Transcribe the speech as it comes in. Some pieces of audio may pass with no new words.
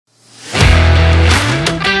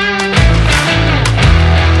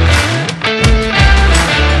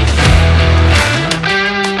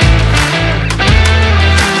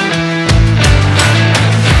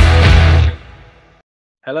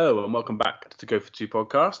welcome back to Go For Two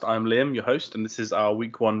podcast. I'm Liam, your host, and this is our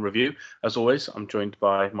week one review. As always, I'm joined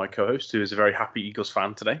by my co-host, who is a very happy Eagles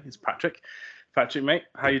fan today. It's Patrick. Patrick, mate,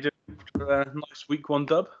 how you doing for a nice week one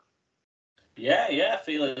dub? Yeah,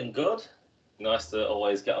 feeling good. Nice to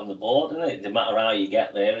always get on the board, isn't it? No matter how you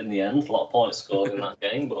get there in the end, a lot of points scored in that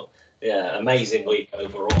game, but yeah, amazing week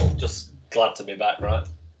overall. Just glad to be back, right?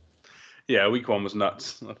 Yeah, week one was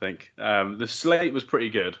nuts, I think. The slate was pretty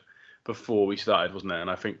good before we started, wasn't it? And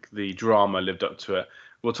I think the drama lived up to it.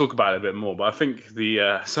 We'll talk about it a bit more, but I think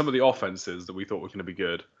the some of the offenses that we thought were going to be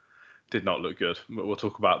good did not look good. But we'll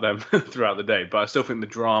talk about them throughout the day. But I still think the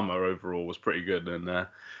drama overall was pretty good. And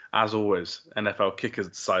as always, NFL kickers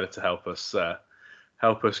decided to help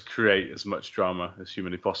us create as much drama as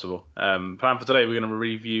humanly possible. Plan for today, we're going to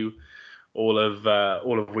review all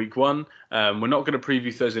of week one. We're not going to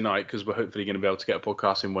preview Thursday night because we're hopefully going to be able to get a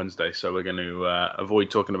podcast in Wednesday. So we're going to avoid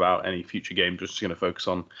talking about any future games. We're just going to focus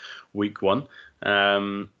on week one.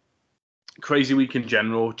 Crazy week in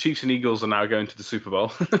general. Chiefs and Eagles are now going to the Super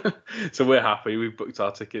Bowl. So we're happy. We've booked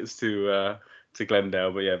our tickets to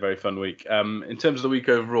Glendale. But yeah, very fun week. In terms of the week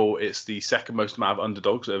overall, it's the second most amount of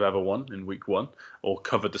underdogs that have ever won in week one, or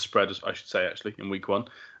covered the spread, I should say, actually, in week one.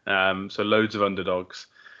 So loads of underdogs.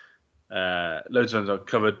 Loads of them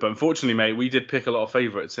covered, but unfortunately, mate, we did pick a lot of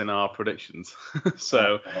favourites in our predictions.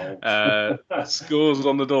 So scores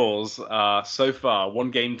on the doors are so far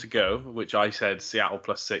one game to go, which I said Seattle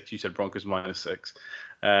 +6, you said Broncos -6.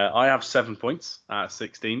 I have 7 points at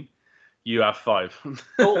 16. You have 5.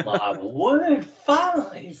 Oh my word,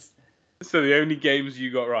 5! So the only games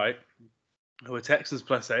you got right were Texans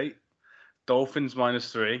 +8, Dolphins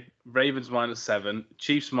 -3, Ravens -7,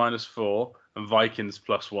 Chiefs -4, and Vikings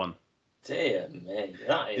 +1. Dear me,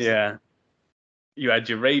 that is... Yeah. You had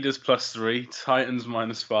your Raiders +3, Titans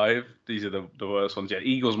 -5. These are the worst ones. Yeah,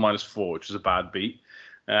 Eagles -4, which was a bad beat.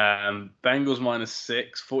 Bengals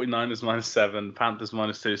 -6, 49ers -7, Panthers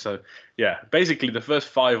 -2. So, yeah, basically the first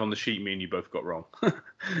 5 on the sheet, me and you both got wrong.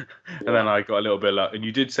 And then I got a little bit of luck. And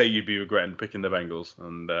you did say you'd be regretting picking the Bengals.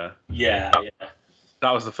 And yeah.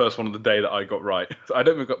 That was the first one of the day that I got right. I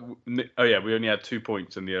don't think we only had 2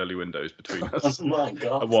 points in the early windows between us. Oh my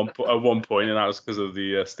God. At one point, and that was because of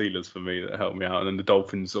the Steelers for me that helped me out, and then the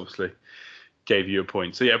Dolphins obviously gave you a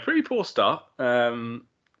point. So yeah, pretty poor start.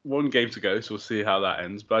 One game to go, so we'll see how that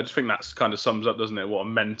ends. But I just think that kind of sums up, doesn't it, what a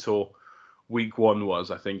mental week one was,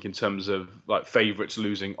 I think, in terms of like favourites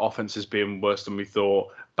losing, offenses being worse than we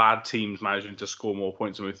thought, bad teams managing to score more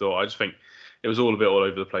points than we thought. I just think it was all a bit all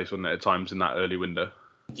over the place, wasn't it, at times in that early window?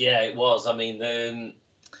 Yeah, it was. I mean,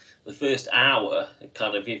 the first hour,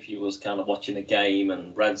 kind of, if you was kind of watching a game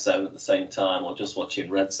and Red Zone at the same time, or just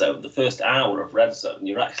watching Red Zone, the first hour of Red Zone,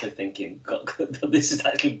 you're actually thinking, God, this is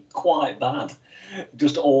actually quite bad,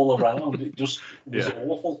 just all around. It just was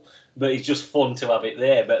awful. But it's just fun to have it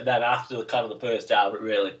there. But then after the first hour, it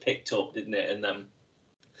really picked up, didn't it? And then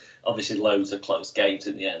obviously loads of close games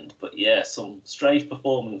in the end. But yeah, some strange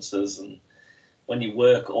performances, and when you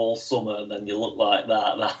work all summer and then you look like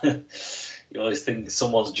that you always think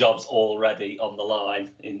someone's job's already on the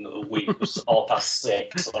line in a week or past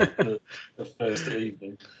 6 on the first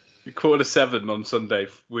evening. 7:15 on Sunday,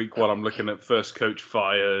 week one, I'm looking at first coach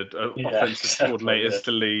fired, offensive coordinators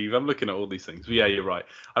to leave. I'm looking at all these things. But yeah, you're right.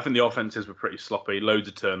 I think the offenses were pretty sloppy, loads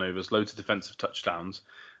of turnovers, loads of defensive touchdowns.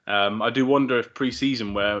 I do wonder if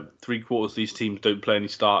pre-season, where 3/4 of these teams don't play any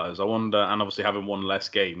starters, I wonder, and obviously having one less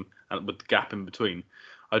game and with the gap in between,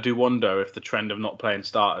 I do wonder if the trend of not playing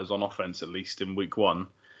starters on offense, at least in week one,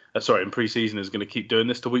 in pre-season, is going to keep doing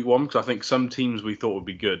this to week one, because I think some teams we thought would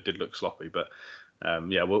be good did look sloppy. But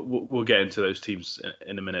we'll get into those teams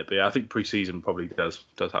in a minute. But yeah, I think pre-season probably does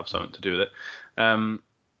have something to do with it.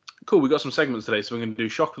 Cool, we've got some segments today. So we're going to do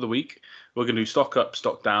Shock of the Week. We're going to do Stock Up,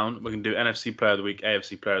 Stock Down. We're going to do NFC Player of the Week,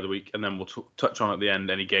 AFC Player of the Week. And then we'll touch on at the end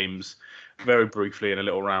any games very briefly in a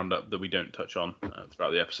little roundup that we don't touch on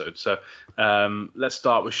throughout the episode. So let's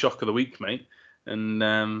start with Shock of the Week, mate. And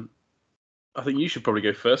I think you should probably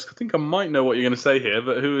go first. I think I might know what you're going to say here,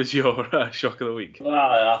 but who is your Shock of the Week? Well,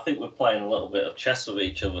 I think we're playing a little bit of chess with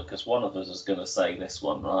each other, because one of us is going to say this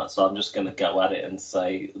one, right? So I'm just going to go at it and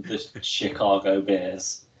say the Chicago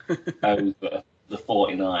Bears over the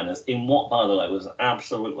 49ers in what, by the way, was an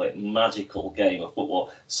absolutely magical game of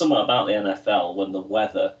football. Something about the NFL when the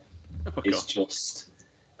weather is just...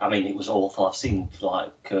 I mean, it was awful. I've seen,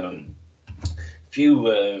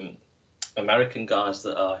 few American guys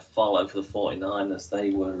that I follow for the 49ers, they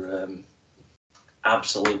were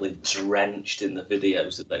absolutely drenched in the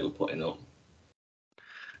videos that they were putting up.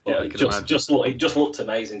 But it just looked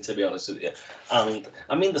amazing, to be honest with you. And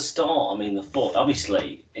I mean, the start,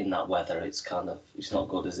 obviously in that weather, it's not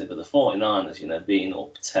good, is it? But the 49ers, being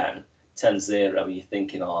up 10-0, you're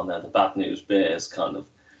thinking, oh no, the bad news bears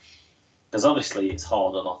because obviously it's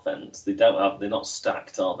hard on offense. They're not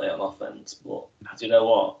stacked, are they, on offense? But do you know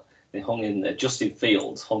what? They hung in there. Justin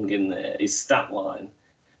Fields hung in there. His stat line,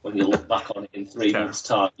 when you look back on it in 3 months'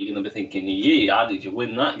 time, you're going to be thinking, yeah, how did you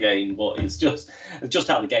win that game? But it's just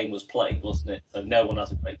how the game was played, wasn't it? So no one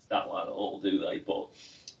has a great stat line at all, do they? But,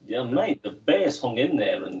 yeah, mate, the Bears hung in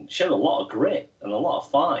there and showed a lot of grit and a lot of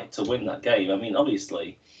fight to win that game. I mean,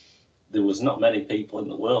 obviously, there was not many people in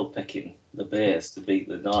the world picking the Bears to beat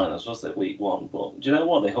the Niners, was there, week 1? But do you know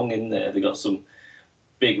what? They hung in there. They got some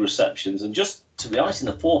big receptions. And just, to be honest, in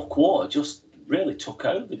the fourth quarter, just really took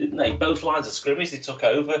over, didn't they? Both lines of scrimmage, they took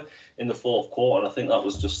over in the fourth quarter. And I think that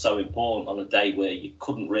was just so important on a day where you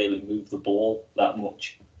couldn't really move the ball that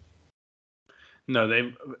much.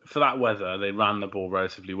 No, for that weather, they ran the ball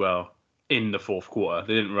relatively well in the fourth quarter.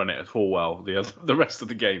 They didn't run it at all well the rest of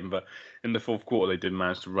the game, but in the fourth quarter, they did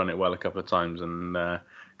manage to run it well a couple of times, and a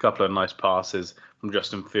couple of nice passes from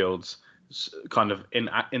Justin Fields, kind of in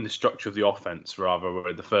the structure of the offense, rather,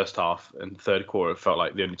 where the first half and third quarter, it felt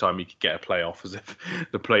like the only time he could get a play off was if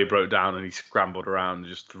the play broke down and he scrambled around and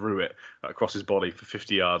just threw it across his body for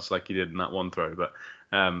 50 yards like he did in that one throw. But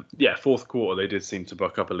fourth quarter, they did seem to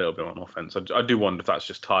buck up a little bit on offense. I do wonder if that's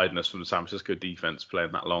just tiredness from the San Francisco defense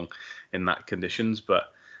playing that long in that conditions,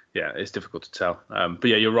 but yeah, it's difficult to tell. But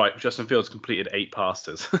yeah, you're right. Justin Fields completed 8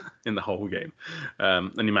 passes in the whole game,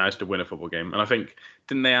 and he managed to win a football game. And I think,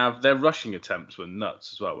 didn't they have their rushing attempts were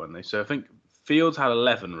nuts as well, weren't they? So I think Fields had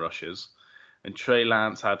 11 rushes, and Trey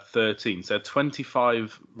Lance had 13. So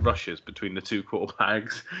 25 rushes between the two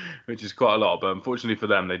quarterbacks, which is quite a lot. But unfortunately for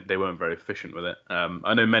them, they weren't very efficient with it.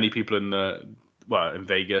 I know many people in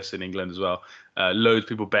Vegas, in England as well, loads of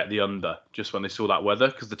people bet the under just when they saw that weather,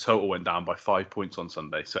 because the total went down by 5 points on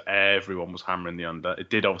Sunday. So everyone was hammering the under. It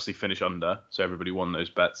did obviously finish under, so everybody won those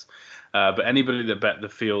bets. But anybody that bet the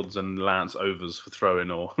Fields and Lance overs for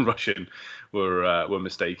throwing or rushing were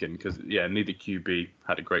mistaken, because neither QB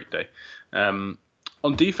had a great day. On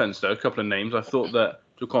defense, though, a couple of names. I thought that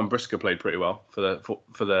Jaquan Brisker played pretty well for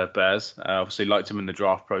the Bears. Obviously liked him in the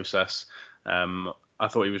draft process. I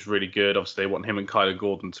thought he was really good. Obviously, they want him and Kyler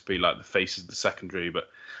Gordon to be like the faces of the secondary, but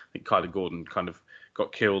I think Kyler Gordon kind of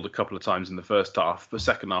got killed a couple of times in the first half. The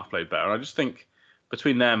second half played better. And I just think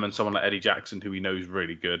between them and someone like Eddie Jackson, who we know is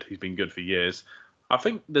really good, he's been good for years, I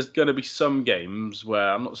think there's going to be some games where,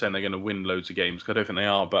 I'm not saying they're going to win loads of games, because I don't think they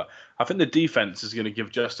are, but I think the defense is going to give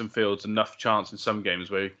Justin Fields enough chance in some games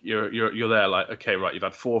where you're there like, okay, right, you've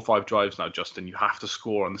had 4 or 5 drives now, Justin, you have to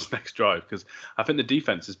score on this next drive, because I think the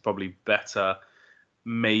defense is probably better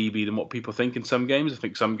maybe than what people think in some games. I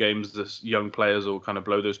think some games the young players will kind of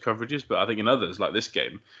blow those coverages, but I think in others, like this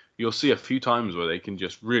game, you'll see a few times where they can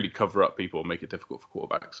just really cover up people and make it difficult for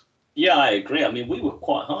quarterbacks. Yeah, I agree. I mean, we were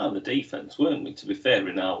quite high on the defense, weren't we, to be fair,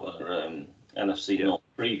 in our NFC North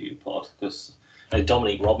preview pod, because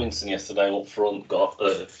Dominique Robinson yesterday up front got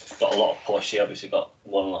a lot of push. He obviously got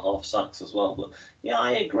 1.5 sacks as well. But yeah,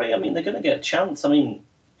 I agree. I mean, they're going to get a chance. I mean,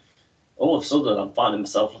 all of a sudden, I'm finding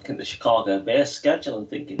myself looking at the Chicago Bears schedule and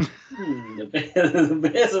thinking, the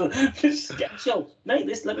Bears schedule. Mate,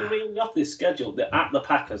 let me reel you off this schedule. They're at the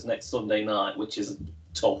Packers next Sunday night, which is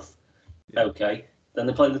tough. Yeah. Okay. Then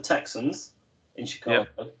they play the Texans in Chicago,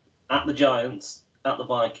 at the Giants, at the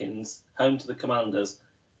Vikings, home to the Commanders,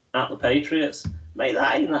 at the Patriots. Mate,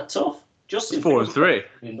 that ain't that tough. Just 4-3.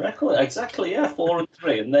 In record. Exactly,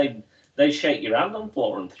 4-3. And they shake your hand on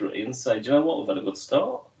 4-3 and say, do you know what, we've had a good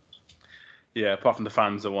start. Yeah, apart from the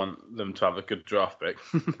fans that want them to have a good draft pick.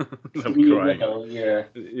 They'll be crying.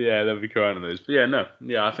 Yeah, they'll be crying on those. But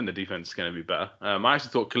I think the defense is going to be better. I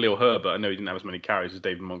actually thought Khalil Herbert, I know he didn't have as many carries as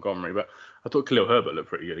David Montgomery, but I thought Khalil Herbert looked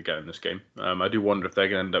pretty good again in this game. I do wonder if they're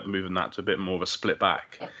going to end up moving that to a bit more of a split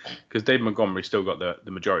back, because David Montgomery still got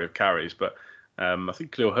the majority of carries, but I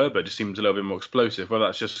think Khalil Herbert just seems a little bit more explosive. Whether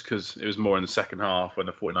that's just because it was more in the second half when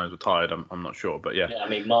the 49ers were tired, I'm not sure. But yeah, I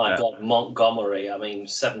mean, my God, Montgomery,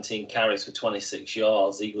 17 carries for 26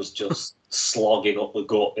 yards. He was just slogging up the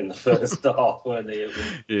gut in the first half, weren't he?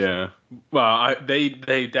 Yeah. Well, they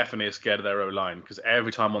definitely are scared of their O-line, because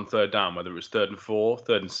every time on third down, whether it was 3rd and 4,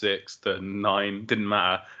 3rd and 6, 3rd and 9, didn't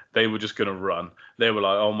matter. They were just going to run. They were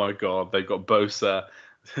like, oh my God, they've got Bosa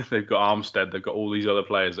they've got Armstead, they've got all these other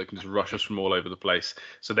players that can just rush us from all over the place.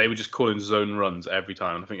 So they were just calling zone runs every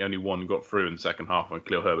time. And I think only one got through in the second half when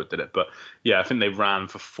Khalil Herbert did it. But yeah, I think they ran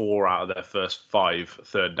for 4 out of their first 5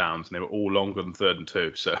 third downs, and they were all longer than 3rd and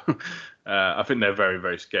 2. So I think they're very,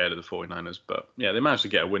 very scared of the 49ers. But yeah, they managed to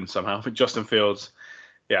get a win somehow. I think Justin Fields,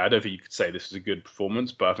 yeah, I don't think you could say this is a good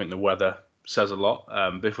performance, but I think the weather says a lot.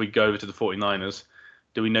 But if we go over to the 49ers,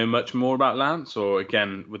 do we know much more about Lance? Or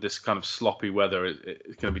again, with this kind of sloppy weather,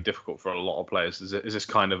 it's going to be difficult for a lot of players. Is this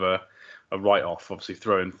kind of a write-off? Obviously,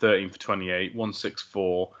 throwing 13 for 28,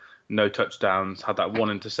 164, no touchdowns, had that 1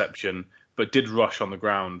 interception, but did rush on the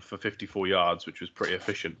ground for 54 yards, which was pretty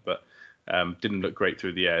efficient, but didn't look great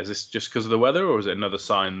through the air. Is this just because of the weather, or is it another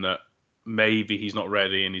sign that maybe he's not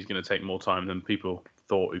ready and he's going to take more time than people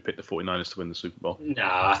thought who picked the 49ers to win the Super Bowl? No,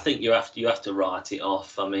 I think you have to write it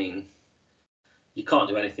off. I mean, you can't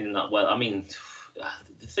do anything in that weather. I mean,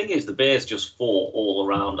 the thing is, the Bears just fought all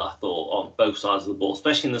around, I thought, on both sides of the ball,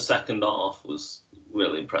 especially in the second half, was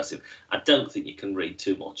really impressive. I don't think you can read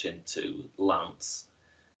too much into Lance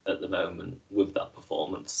at the moment with that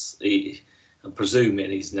performance. I'm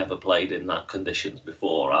presuming he's never played in that conditions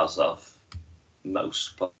before, as of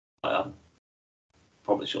most players. I'm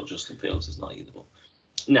probably sure Justin Fields is not either. But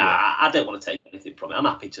I don't want to take anything from it. I'm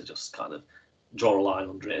happy to just kind of draw a line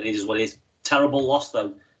under it. It is what it is. Terrible loss,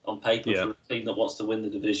 though, on paper for a team that wants to win the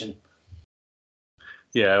division.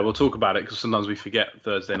 Yeah, we'll talk about it because sometimes we forget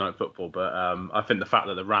Thursday night football. But I think the fact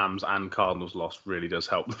that the Rams and Cardinals lost really does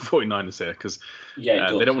help the 49ers here because they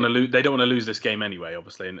don't want to lose. They don't want to lose this game anyway,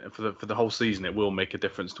 obviously. And for the whole season, it will make a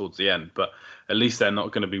difference towards the end. But at least they're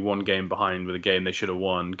not going to be one game behind with a game they should have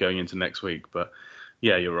won going into next week. But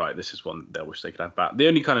yeah, you're right. This is one they wish they could have back. The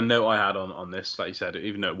only kind of note I had on this, like you said,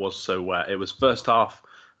 even though it was so wet, it was first half.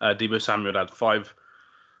 Deebo Samuel had 5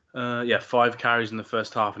 carries in the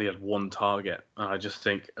first half, and he had 1 target. And I just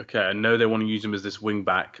think, okay, I know they want to use him as this wing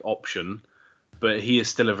back option, but he is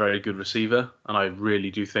still a very good receiver, and I really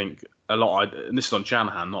do think and this is on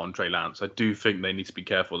Shanahan, not on Trey Lance. I do think they need to be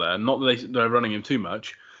careful there. Not that they're running him too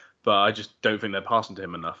much, but I just don't think they're passing to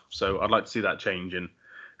him enough. So I'd like to see that change in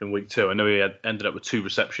week 2. I know he ended up with 2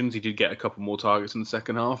 receptions. He did get a couple more targets in the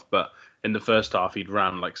second half, but in the first half, he'd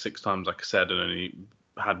ran like 6 times, like I said, and only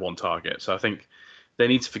had 1 target. So I think they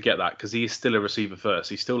need to forget that because he is still a receiver first.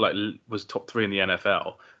 He still was top 3 in the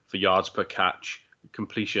NFL for yards per catch,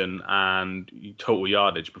 completion, and total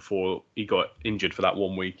yardage before he got injured for that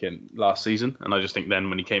 1 week in last season. And I just think then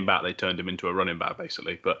when he came back, they turned him into a running back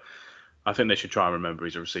basically. But I think they should try and remember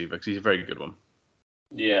he's a receiver because he's a very good one.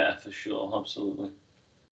 Yeah, for sure, absolutely.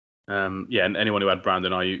 And anyone who had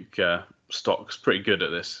Brandon Ayuk stock's pretty good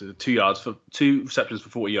at this. 2 receptions for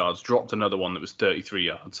 40 yards, dropped another one that was 33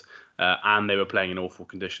 yards, and they were playing in awful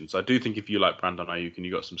conditions. So I do think if you like Brandon Ayuk and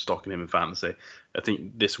you got some stock in him in fantasy, I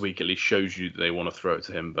think this week at least shows you that they want to throw it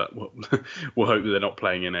to him. But we'll hope that they're not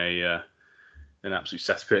playing in an absolute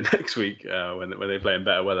cesspit next week when they play in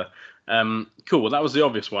better weather. Cool. Well, that was the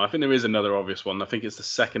obvious one. I think there is another obvious one. I think it's the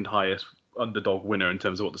second highest underdog winner in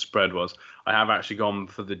terms of what the spread was. I have actually gone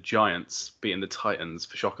for the Giants beating the Titans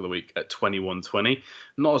for shock of the week at 21-20.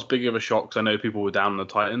 Not as big of a shock because I know people were down on the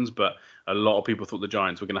Titans, but a lot of people thought the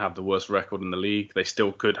Giants were going to have the worst record in the league. They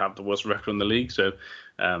still could have the worst record in the league. So,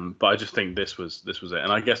 but I just think this was it.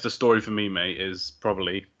 And I guess the story for me, mate, is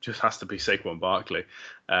probably just has to be Saquon Barkley.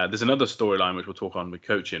 There's another storyline which we'll talk on with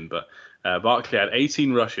coaching, but Barkley had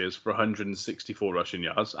 18 rushes for 164 rushing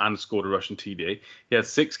yards and scored a rushing TD. He had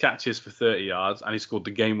 6 catches for 30 yards and he scored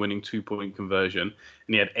the game-winning 2-point conversion.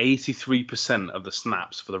 And he had 83% of the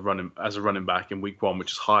snaps for as a running back in week 1,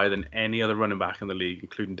 which is higher than any other running back in the league,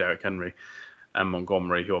 including Derrick Henry and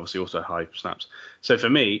Montgomery, who obviously also had high snaps. So for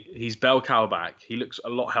me, he's bell cow back. He looks a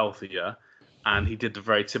lot healthier. And he did the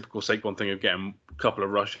very typical Saquon thing of getting a couple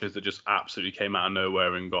of rushes that just absolutely came out of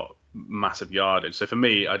nowhere and got massive yardage. So for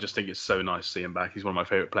me, I just think it's so nice to see him back. He's one of my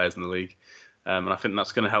favourite players in the league. And I think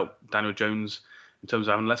that's going to help Daniel Jones in terms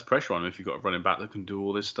of having less pressure on him if you've got a running back that can do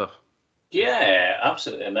all this stuff. Yeah,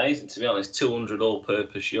 absolutely amazing. To be honest, 200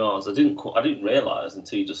 all-purpose yards. I didn't realise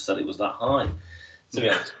until you just said it was that high. To be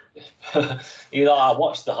honest, I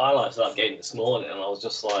watched the highlights of that game this morning, and I was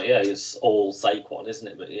just like, yeah, it's all Saquon, isn't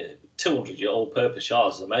it? But yeah, 200 all-purpose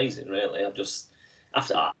yards is amazing, really.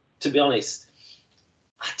 After that, to be honest,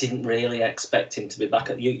 I didn't really expect him to be back.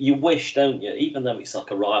 You wish, don't you? Even though it's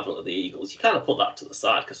like a rival of the Eagles, you kind of put that to the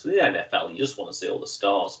side because for the NFL, you just want to see all the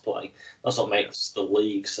stars play. That's what makes the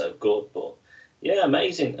league so good. But yeah,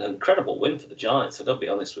 amazing, incredible win for the Giants. I've got to be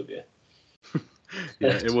honest with you.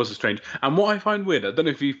 Yeah, it was strange. And what I find weird, I don't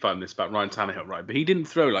know if you found this about Ryan Tannehill, right? But he didn't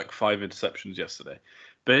throw like 5 interceptions yesterday.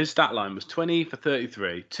 but his stat line was 20 for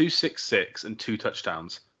 33, 266, and 2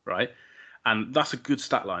 touchdowns, right? And that's a good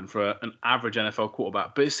stat line for an average NFL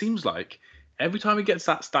quarterback. But it seems like every time he gets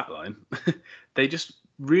that stat line, they just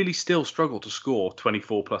really still struggle to score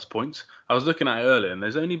 24 plus points. I was looking at it earlier, and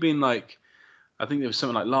there's only been I think there was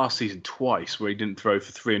something like last season twice where he didn't throw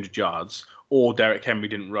for 300 yards, or Derrick Henry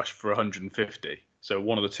didn't rush for 150. So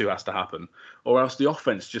one of the two has to happen, or else the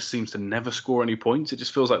offense just seems to never score any points. It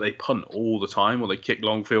just feels like they punt all the time, or they kick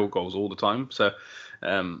long field goals all the time. So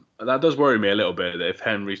that does worry me a little bit, that if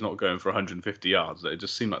Henry's not going for 150 yards, that it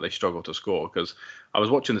just seemed like they struggle to score. Because I was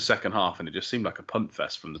watching the second half, and it just seemed like a punt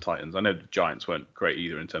fest from the Titans. I know the Giants weren't great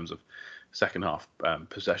either in terms of second half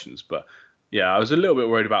possessions, but yeah, I was a little bit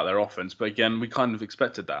worried about their offense. But again, we kind of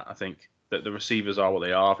expected that. I think that the receivers are what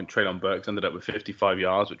they are. I think Treylon Burks ended up with 55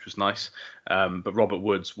 yards, which was nice. But Robert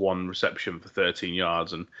Woods, 1 reception for 13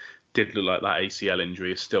 yards, and did look like that ACL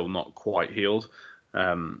injury is still not quite healed.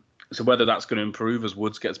 So whether that's going to improve as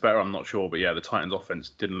Woods gets better, I'm not sure. But yeah, the Titans' offense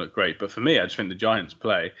didn't look great. But for me, I just think the Giants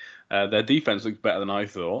play. Their defense looked better than I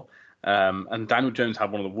thought. And Daniel Jones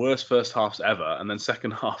had one of the worst first halves ever. And then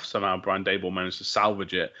second half, somehow Brian Daboll managed to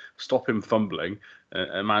salvage it, stop him fumbling,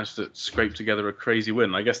 and managed to scrape together a crazy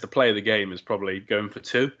win. I guess the play of the game is probably going for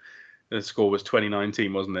 2. The score was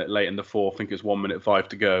 2019, wasn't it? Late in the fourth, I think it was 1 minute 5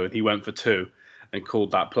 to go. And he went for 2 and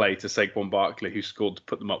called that play to Saquon Barkley, who scored to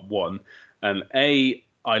put them up 1. And I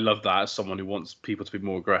love that as someone who wants people to be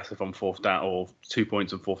more aggressive on fourth down, or 2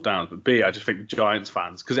 points on fourth downs. But B, I just think the Giants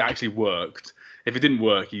fans, because it actually worked. If it didn't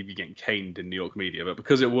work, you'd be getting caned in New York media. But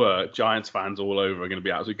because it worked, Giants fans all over are going to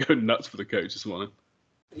be absolutely going nuts for the coach this morning.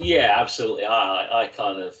 Yeah, absolutely. I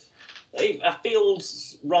feel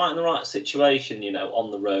right in the right situation, on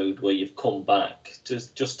the road where you've come back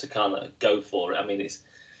just to kind of go for it. I mean, it's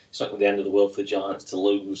not the end of the world for the Giants to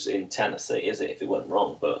lose in Tennessee, is it, if it went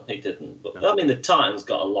wrong? But it didn't. But no. I mean, the Titans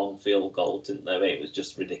got a long field goal, didn't they? I mean, it was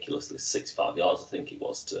just ridiculously 65 yards, I think it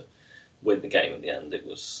was, to win the game in the end. It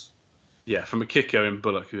was... Yeah, from a kicker in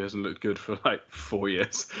Bullock who hasn't looked good for 4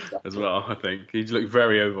 years as well, I think. He's looked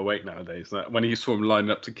very overweight nowadays. When he saw him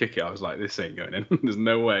lining up to kick it, I was like, this ain't going in. There's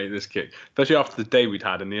no way this kick. Especially after the day we'd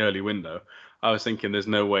had in the early window, I was thinking there's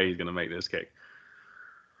no way he's going to make this kick.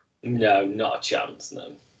 No, not a chance,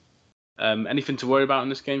 no. Anything to worry about in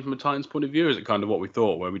this game from a Titans point of view? Or is it kind of what we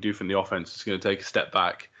thought, where we do think the offense is going to take a step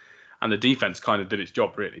back and the defense kind of did its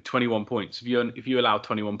job, really? 21 points. If you allow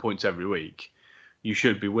 21 points every week, you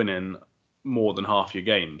should be winning more than half your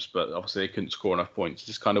games, but obviously they couldn't score enough points. Is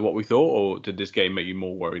this kind of what we thought, or did this game make you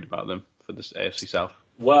more worried about them for this AFC South?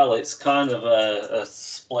 Well, it's kind of a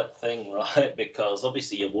split thing, right? Because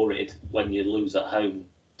obviously you're worried when you lose at home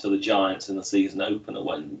to the Giants in the season opener,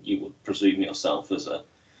 when you would presume yourself as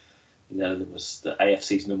there was the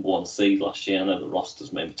AFC's number 1 seed last year. I know the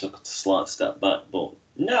rosters maybe took a slight step back, but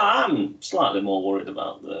no, I'm slightly more worried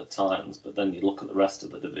about the Titans. But then you look at the rest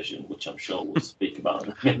of the division, which I'm sure we'll speak about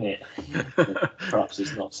in a minute. Perhaps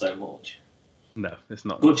it's not so much. No, it's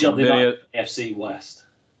not. Good job, the AFC West.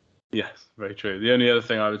 Yes, very true. The only other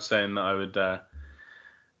thing I would say, and that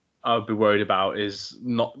I would be worried about, is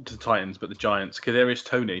not the Titans but the Giants. Kadarius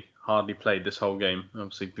Toney hardly played this whole game.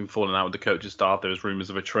 Obviously, been falling out with the coaching staff. There was rumours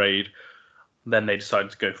of a trade. Then they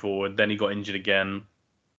decided to go forward. Then he got injured again.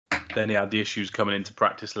 Then he had the issues coming into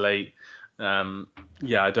practice late. I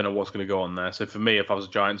don't know what's going to go on there. So for me, if I was a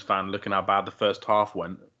Giants fan, looking how bad the first half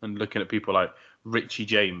went, and looking at people like Richie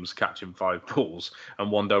James catching 5 balls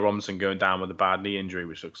and Wando Robinson going down with a bad knee injury,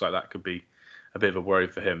 which looks like that could be a bit of a worry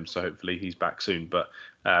for him. So hopefully he's back soon. But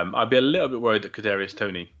I'd be a little bit worried that Kadarius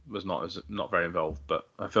Toney was not very involved. But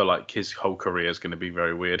I feel like his whole career is going to be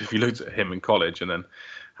very weird. If you looked at him in college and then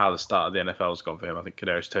how the start of the NFL has gone for him, I think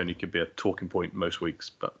Kadarius Toney could be a talking point most weeks.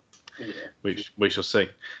 But we shall see.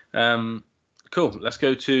 Cool. Let's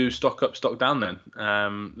go to stock up, stock down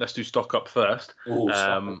then. Let's do stock up first. Stock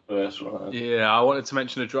up first, right. Yeah, I wanted to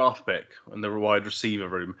mention a draft pick in the wide receiver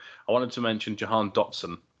room. I wanted to mention Jahan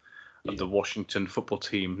Dotson of the Washington football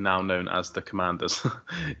team, now known as the Commanders.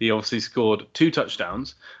 He obviously scored 2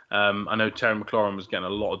 touchdowns. I know Terry McLaurin was getting a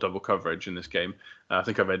lot of double coverage in this game. I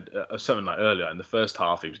think I read something like earlier in the first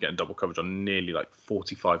half, he was getting double coverage on nearly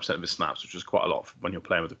 45% of his snaps, which is quite a lot when you're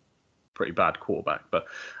playing with a pretty bad quarterback. But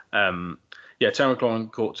Terry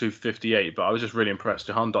McLaurin caught 258, but I was just really impressed.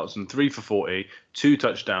 Jahan Dotson, 3 for 40, 2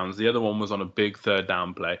 touchdowns. The other one was on a big third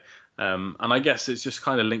down play. And I guess it's just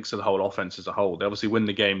kind of links to the whole offense as a whole. They obviously win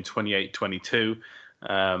the game 28-22,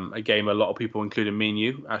 a game a lot of people, including me and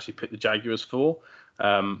you, actually picked the Jaguars for.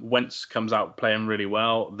 Wentz comes out playing really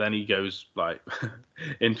well. Then he goes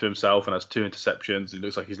into himself and has 2 interceptions. It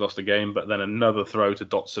looks like he's lost the game, but then another throw to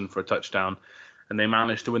Dotson for a touchdown, and they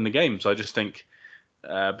managed to win the game. So I just think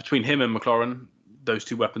between him and McLaurin, those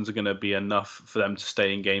two weapons are going to be enough for them to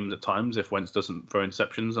stay in games at times if Wentz doesn't throw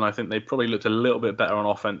interceptions. And I think they probably looked a little bit better on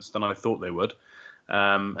offense than I thought they would.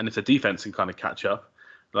 And if the defense can kind of catch up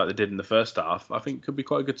like they did in the first half, I think it could be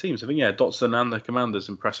quite a good team. So I think, Dotson and the Commanders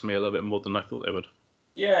impressed me a little bit more than I thought they would.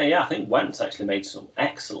 Yeah, I think Wentz actually made some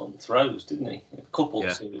excellent throws, didn't he? A couple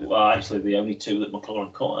to, actually the only two that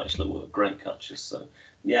McLaurin caught actually were great catches. So,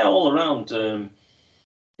 yeah, all around,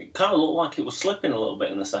 it kind of looked like it was slipping a little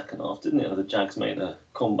bit in the second half, didn't it? The Jags made a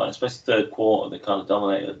comeback, especially third quarter, they kind of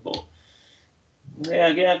dominated. But,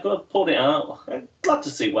 yeah, good, pulled it out. I'm glad to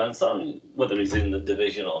see Wentz, whether he's in the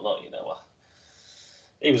division or not,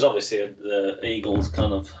 He was obviously the Eagles'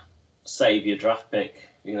 kind of saviour draft pick,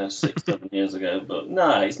 6-7 years ago. But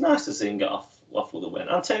no, it's nice to see him get off with a win.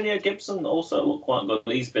 Antonio Gibson also looked quite good.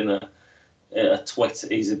 He's been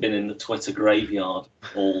he's been in the Twitter graveyard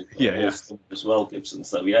all summer as well, Gibson.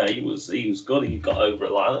 So yeah, he was good. He got over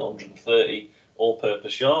at like 130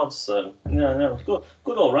 all-purpose yards. So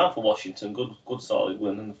good all round for Washington. Good solid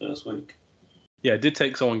win in the first week. Yeah, it did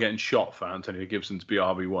take someone getting shot for Antonio Gibson to be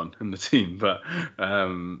RB1 in the team, but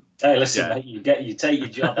hey, listen, mate, you take your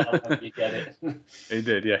job out and you get it. He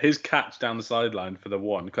did, yeah. His catch down the sideline for the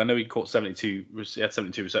one, because I know he caught 72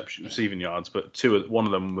 receiving yards, but one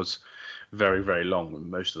of them was very, very long,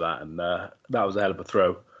 most of that, and that was a hell of a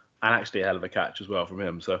throw, and actually a hell of a catch as well from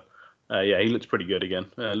him. So, he looked pretty good again.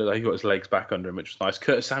 Looked like he got his legs back under him, which was nice.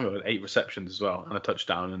 Curtis Samuel had 8 receptions as well and a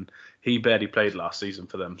touchdown, and he barely played last season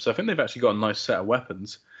for them. So I think they've actually got a nice set of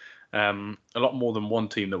weapons. A lot more than one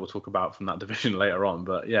team that we'll talk about from that division later on.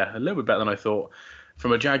 But yeah, a little bit better than I thought.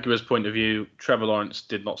 From a Jaguars point of view, Trevor Lawrence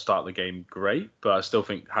did not start the game great, but I still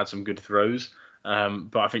think had some good throws.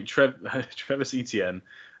 But I think Travis Etienne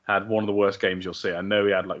had one of the worst games you'll see. I know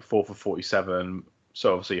he had like 4 for 47.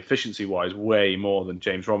 So obviously efficiency-wise, way more than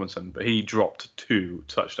James Robinson, but he dropped 2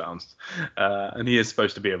 touchdowns, and he is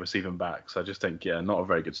supposed to be a receiving back. So I just think, not a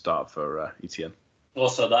very good start for Etienne.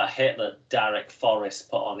 Also, that hit that Derek Forrest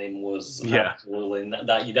put on him was absolutely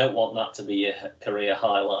that you don't want that to be a career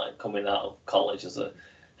highlight coming out of college as a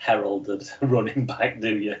heralded running back,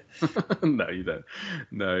 do you? No, you don't.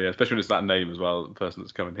 No, especially when it's that name as well, the person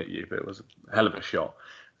that's come and hit you. But it was a hell of a shot.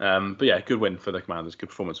 But yeah, good win for the Commanders. Good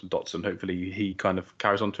performance from Dotson. Hopefully he kind of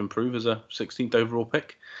carries on to improve as a 16th overall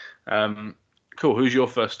pick. Cool. Who's your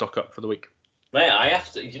first stock up for the week? Mate, I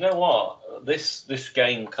have to. You know what? This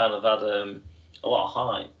game kind of had a lot of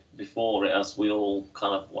hype before it, as we all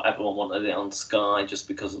everyone wanted it on Sky just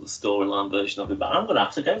because of the storyline version of it. But I'm going to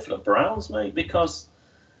have to go for the Browns, mate, because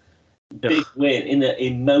big win in an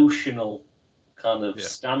emotional kind of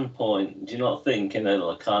standpoint. Do you not think,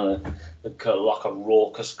 like a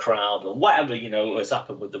raucous crowd or whatever, has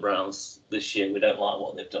happened with the Browns this year? We don't like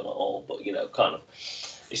what they've done at all, but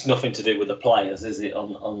it's nothing to do with the players, is it,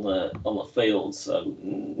 on the field? So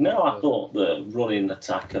no, I thought the running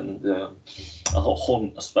attack and I thought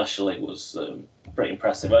Hunt especially was pretty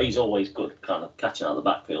impressive. He's always good, kind of catching out of the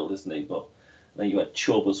backfield, isn't he? But then you had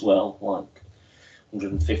Chubb as well, like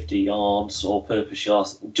 150 yards, all-purpose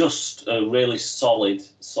yards. Just a really solid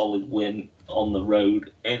win on the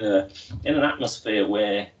road in an atmosphere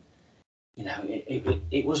where,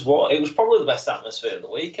 it was probably the best atmosphere of the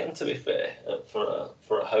weekend, to be fair,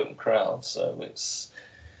 for a home crowd. So it's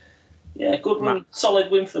good win, solid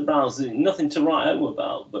win for the Browns. Nothing to write home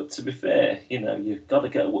about, but to be fair, you've got to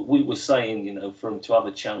get what we were saying. For them to have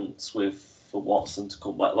a chance for Watson to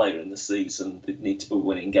come back later in the season, they need to be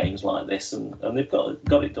winning games like this, and they've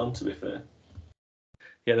got it done, to be fair.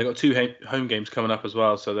 Yeah, they've got 2 home games coming up as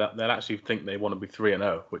well, so that they'll actually think they want to be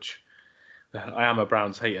 3-0, which I am a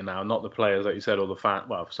Browns hater now. Not the players, like you said, or the fan.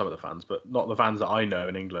 Well, some of the fans, but not the fans that I know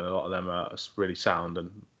in England. A lot of them are really sound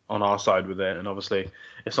and on our side with it. And obviously,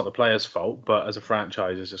 it's not the players' fault, but as a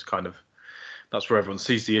franchise, it's just kind of that's where everyone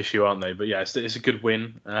sees the issue, aren't they? But yeah, it's a good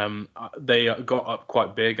win. They got up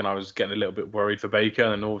quite big, and I was getting a little bit worried for Baker.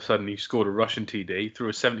 And all of a sudden, he scored a rushing TD, threw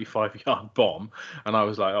a 75-yard bomb, and I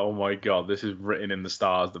was like, "Oh my god, this is written in the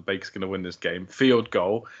stars that Baker's going to win this game." Field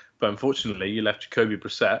goal. But unfortunately, you left Jacoby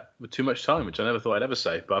Brissett with too much time, which I never thought I'd ever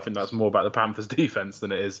say. But I think that's more about the Panthers' defense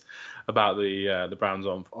than it is about the Browns'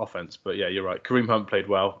 offense. But yeah, you're right. Kareem Hunt played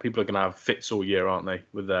well. People are going to have fits all year, aren't they,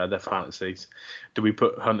 with their fantasies? Do we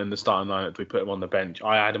put Hunt in the starting lineup? Do we put him on the bench?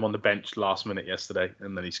 I had him on the bench last minute yesterday,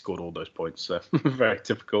 and then he scored all those points. So very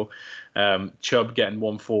typical. Chubb getting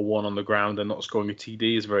 1-for-1 on the ground and not scoring a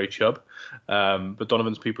TD is very Chubb. But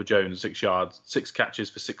Donovan's People-Jones, 6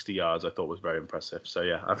 catches for 60 yards, I thought was very impressive. So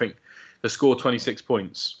yeah, I think to score 26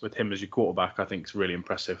 points with him as your quarterback, I think is really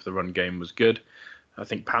impressive. The run game was good. I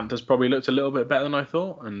think Panthers probably looked a little bit better than I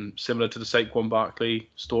thought, and similar to the Saquon Barkley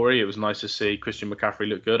story, it was nice to see Christian McCaffrey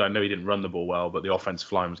look good. I know he didn't run the ball well, but the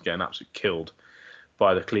offensive line was getting absolutely killed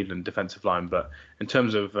by the Cleveland defensive line. But in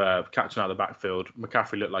terms of catching out of the backfield,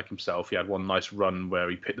 McCaffrey looked like himself. He had one nice run where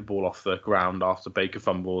he picked the ball off the ground after Baker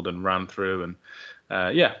fumbled and ran through. And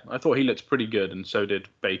I thought he looked pretty good, and so did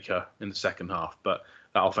Baker in the second half. But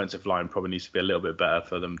that offensive line probably needs to be a little bit better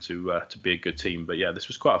for them to be a good team. But yeah, this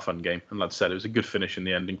was quite a fun game. And like I said, it was a good finish in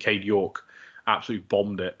the end. And Cade York absolutely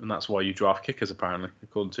bombed it. And that's why you draft kickers, apparently,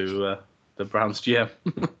 according to the Browns GM.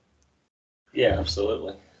 Yeah,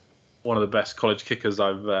 absolutely. One of the best college kickers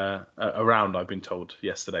I've been told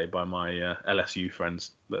yesterday by my LSU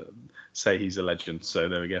friends that say he's a legend. So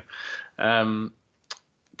there we go.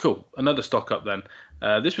 Cool. Another stock up then.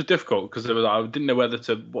 This was difficult because I didn't know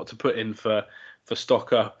what to put in for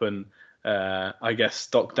stock up and I guess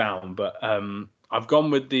stock down. But I've gone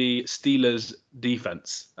with the Steelers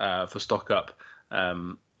defense for stock up.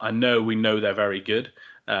 I know we know they're very good.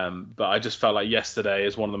 But I just felt like yesterday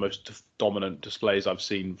is one of the most dominant displays I've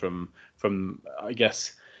seen from I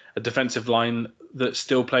guess a defensive line that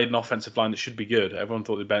still played an offensive line that should be good. Everyone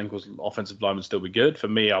thought the Bengals offensive line would still be good. For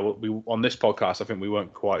me, we on this podcast, I think we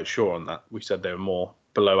weren't quite sure on that. We said they were more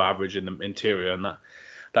below average in the interior, and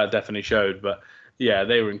that definitely showed. But yeah,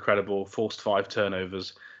 they were incredible. Forced 5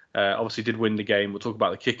 turnovers. Obviously did win the game. We'll talk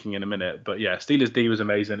about the kicking in a minute. But yeah, Steelers D was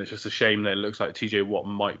amazing. It's just a shame that it looks like TJ Watt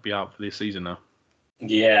might be out for this season now.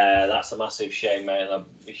 Yeah, that's a massive shame, mate. A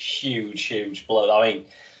huge blow. I mean,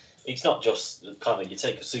 it's not just kind of you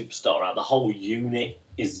take a superstar out. The whole unit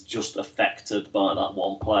is just affected by that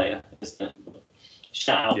one player, isn't it?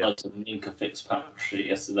 Shout out to Minkah Fitzpatrick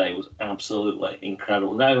yesterday was absolutely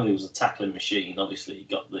incredible. Not only was a tackling machine, obviously he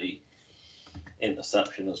got the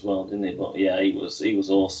interception as well, didn't he? But yeah, he was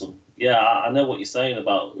awesome. Yeah, I know what you're saying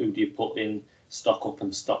about who do you put in stock up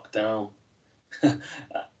and stock down.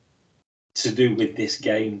 To do with this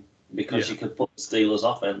game, because you could put the Steelers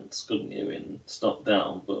offense, couldn't you, in stock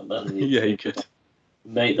down, but then you could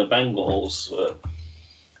make the Bengals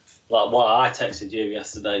like what I texted you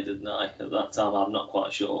yesterday, didn't I? At that time, I'm not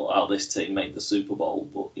quite sure how this team made the Super Bowl,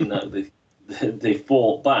 but they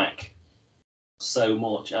fought back so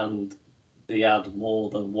much and they had more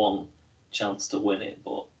than one chance to win it,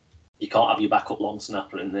 but you can't have your backup long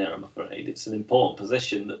snapper in there, I'm afraid. It's an important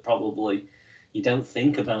position that probably you don't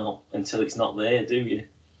think about until it's not there, do you?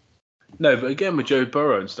 No, but again, with Joe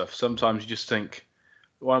Burrow and stuff, sometimes you just think,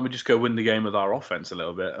 why don't we just go win the game with our offense a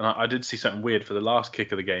little bit? And I did see something weird for the last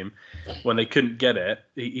kick of the game when they couldn't get it.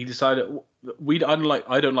 He decided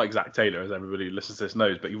I don't like Zach Taylor, as everybody who listens to this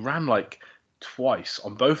knows, but he ran like twice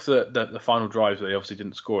on both the final drives where they obviously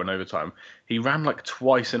didn't score in overtime. He ran like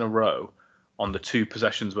twice in a row on the 2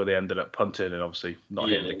 possessions where they ended up punting and obviously not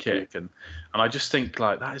hitting the kick. And I just think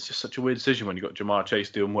like that is just such a weird decision when you've got Jamar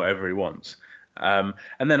Chase doing whatever he wants. And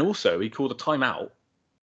then also he called a timeout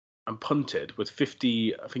and punted with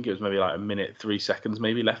 50, I think it was maybe like a minute, 3 seconds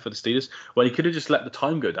maybe left for the Steelers. Well, he could have just let the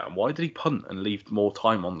time go down. Why did he punt and leave more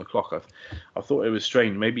time on the clock? I thought it was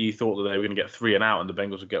strange. Maybe he thought that they were going to get 3 and out and the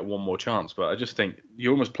Bengals would get one more chance. But I just think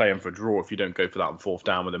you're almost playing for a draw if you don't go for that on 4th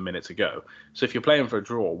down with a minute to go. So if you're playing for a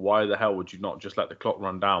draw, why the hell would you not just let the clock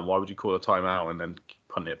run down? Why would you call a timeout and then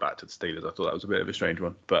punt it back to the Steelers? I thought that was a bit of a strange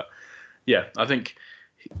one. But yeah, I think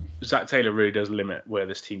Zach Taylor really does limit where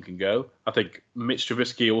this team can go. I think Mitch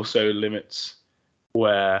Trubisky also limits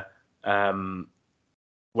where the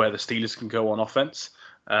Steelers can go on offense.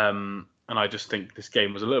 And I just think this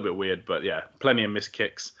game was a little bit weird, but yeah, plenty of missed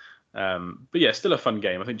kicks. But yeah, still a fun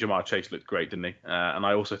game. I think Jamar Chase looked great, didn't he? And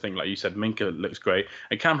I also think, like you said, Minkah looks great.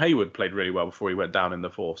 And Cam Hayward played really well before he went down in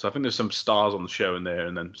the 4th. So I think there's some stars on the show in there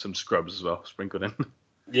and then some scrubs as well sprinkled in.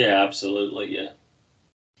 Yeah, absolutely,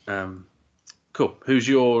 yeah. Cool. Who's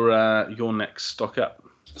your next stock up?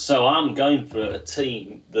 So I'm going for a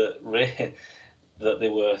team that they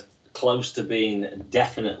were close to being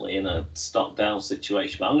definitely in a stock down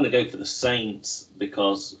situation. But I'm going to go for the Saints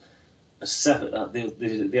because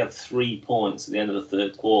they had 3 points at the end of the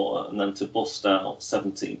 3rd quarter, and then to bust out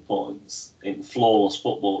 17 points in flawless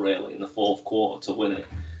football, really, in the 4th quarter to win it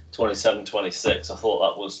 27-26. I thought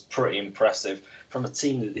that was pretty impressive from a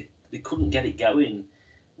team that they couldn't get it going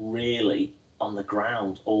really on the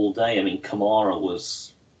ground all day. I mean, Kamara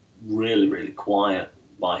was really, really quiet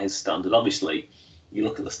by his standard. Obviously, you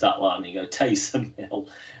look at the stat line and you go, Taysom Hill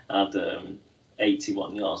had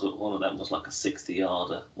 81 yards, but one of them was like a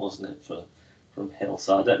 60-yarder, wasn't it, from Hill?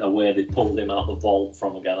 So I don't know where they pulled him out the vault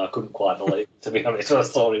from again. I couldn't quite believe it, to be honest. When I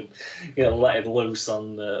saw him let him loose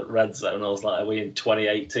on the red zone, I was like, are we in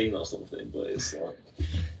 2018 or something? But it's like,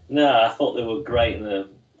 no, I thought they were great in the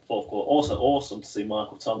fourth quarter. Also awesome to see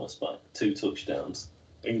Michael Thomas back, 2 touchdowns.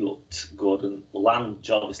 He looked good, and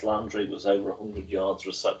Jarvis Landry was over 100 yards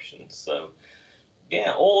reception. So,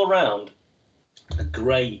 yeah, all around a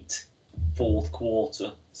great fourth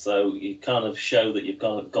quarter. So you kind of show that you've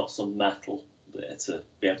got some mettle there to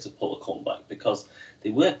be able to pull a comeback, because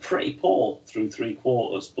they were pretty poor through 3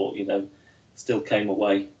 quarters, but still came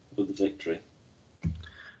away with the victory.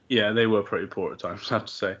 Yeah, they were pretty poor at times, I have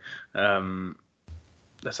to say.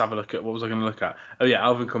 Let's have a look at what was I going to look at. Oh yeah,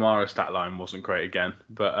 Alvin Kamara's stat line wasn't great again,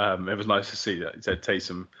 but it was nice to see that. It said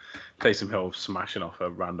Taysom Hill smashing off a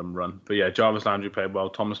random run. But yeah, Jarvis Landry played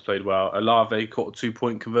well. Thomas played well. Olave caught a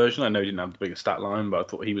 2-point conversion. I know he didn't have the biggest stat line, but I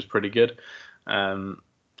thought he was pretty good. And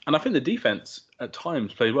I think the defense at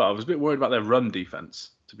times played well. I was a bit worried about their run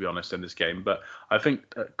defense, to be honest, in this game. But I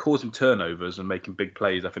think causing turnovers and making big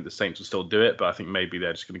plays, I think the Saints will still do it. But I think maybe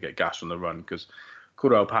they're just going to get gashed on the run, because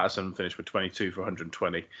Cordell Patterson finished with 22 for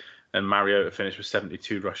 120, and Mariota finished with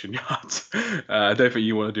 72 rushing yards. I don't think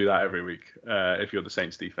you want to do that every week if you're the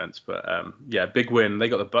Saints defense. But yeah, big win. They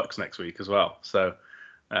got the Bucs next week as well. So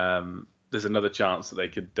there's another chance that they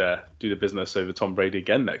could do the business over Tom Brady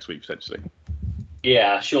again next week, potentially.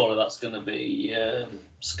 Yeah, surely that's going to be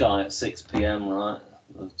Sky at 6 p.m, right?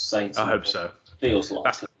 The Saints. I hope so. Feels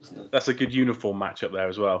like that's a good uniform matchup there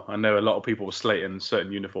as well. I know a lot of people were slating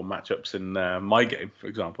certain uniform matchups in my game, for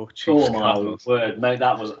example. Chiefs Cardinals. Word, mate,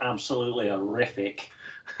 that was absolutely horrific.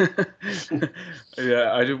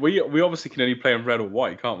 Yeah, we obviously can only play in red or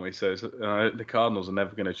white, can't we? So the Cardinals are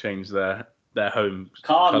never going to change their home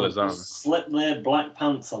colours, aren't they? Slip their black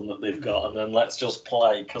pants on that they've got, and then let's just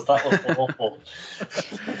play, because that was awful.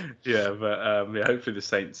 Yeah, but hopefully the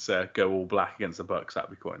Saints go all black against the Bucs. That'd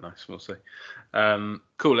be quite nice. We'll see.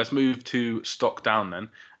 Cool. Let's move to stock down then.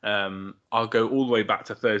 I'll go all the way back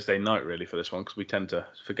to Thursday night really for this one, because we tend to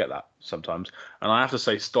forget that sometimes. And I have to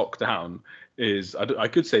say, stock down is I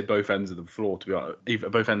could say both ends of the floor, to be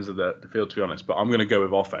honest, both ends of the field, to be honest. But I'm going to go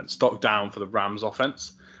with offense. Stock down for the Rams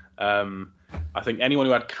offense. I think anyone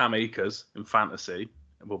who had Cam Akers in fantasy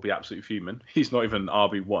will be absolutely fuming. He's not even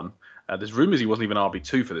RB1. There's rumours he wasn't even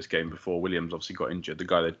RB2 for this game before Williams obviously got injured, the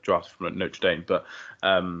guy they drafted from Notre Dame. But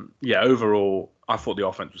yeah, overall, I thought the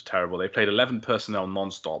offense was terrible. They played 11 personnel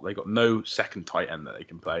non-stop. They got no second tight end that they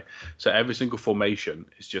can play. So every single formation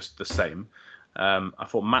is just the same. I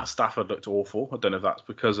thought Matt Stafford looked awful. I don't know if that's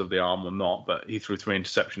because of the arm or not, but he threw 3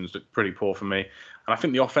 interceptions, looked pretty poor for me. And I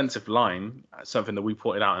think the offensive line, something that we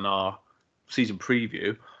pointed out in our season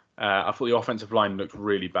preview, I thought the offensive line looked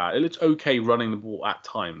really bad. It looked okay running the ball at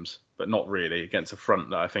times, but not really against a front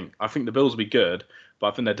that I think the Bills will be good, but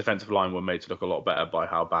I think their defensive line were made to look a lot better by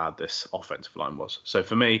how bad this offensive line was. So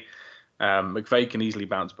for me, McVay can easily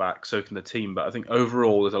bounce back, so can the team. But I think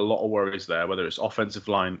overall there's a lot of worries there, whether it's offensive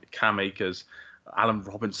line, Cam Akers, Allen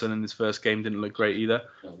Robinson in his first game didn't look great either.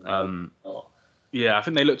 Yeah, I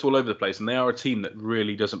think they looked all over the place, and they are a team that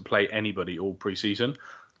really doesn't play anybody all preseason.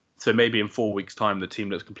 So maybe in 4 weeks' time, the team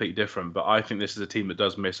looks completely different. But I think this is a team that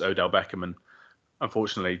does miss Odell Beckham, and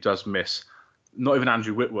unfortunately does miss not even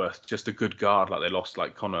Andrew Whitworth, just a good guard. Like they lost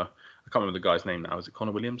like Connor. I can't remember the guy's name now. Is it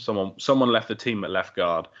Connor Williams? Someone left the team at left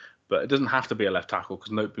guard. But it doesn't have to be a left tackle,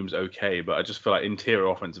 because Noteboom's okay. But I just feel like interior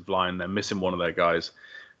offensive line, they're missing one of their guys.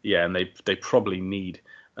 Yeah, and they probably need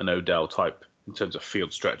an Odell type in terms of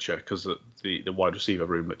field stretcher, because the wide receiver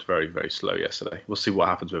room looked very, very slow yesterday. We'll see what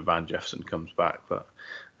happens when Van Jefferson comes back. But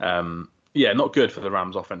yeah, not good for the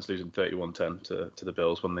Rams offense, losing 31-10 to the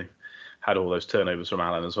Bills when they had all those turnovers from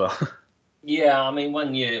Allen as well. Yeah, I mean,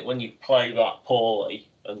 when you play that poorly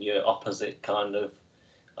and you're opposite kind of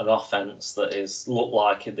an offense that looked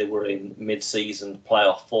like they were in mid-season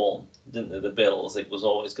playoff form, didn't they, the Bills? It was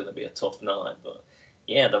always going to be a tough night. But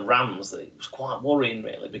yeah, the Rams, it was quite worrying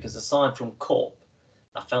really, because aside from Kupp,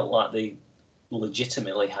 I felt like they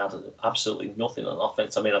legitimately had absolutely nothing on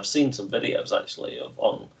offense. I mean, I've seen some videos actually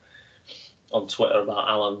on Twitter about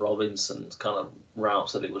Allen Robinson's kind of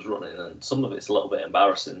routes that he was running, and some of it's a little bit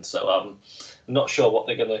embarrassing. So I'm not sure what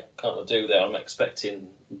they're going to kind of do there. I'm expecting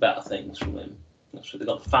better things from him. Actually, they've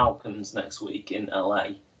got the Falcons next week in LA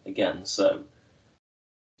again, so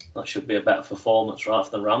that should be a better performance, right,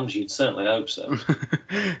 for the Rams. You'd certainly hope so.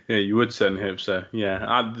 Yeah, you would certainly hope so.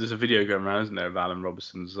 Yeah, there's a video going around, isn't there, of Allen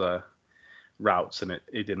Robinson's routes, and it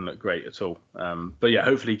didn't look great at all. But yeah,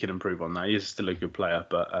 hopefully he can improve on that. He is still a good player,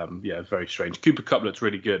 but yeah, very strange. Cooper Kupp looks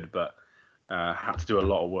really good, but had to do a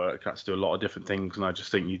lot of work, had to do a lot of different things, and I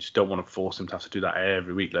just think you just don't want to force him to have to do that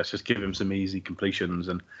every week. Let's just give him some easy completions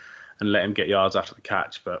and let him get yards after the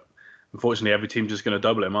catch. But unfortunately, every team's just going to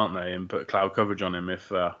double him, aren't they, and put cloud coverage on him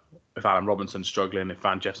if if Alan Robinson's struggling, if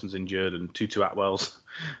Van Jefferson's injured, and Tutu Atwell's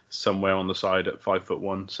somewhere on the side at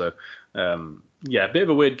 5'1". So, a bit of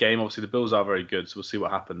a weird game. Obviously, the Bills are very good, so we'll see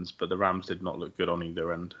what happens. But the Rams did not look good on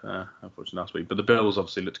either end, unfortunately, last week. But the Bills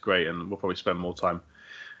obviously looked great, and we'll probably spend more time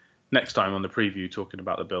next time on the preview talking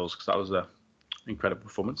about the Bills because that was an incredible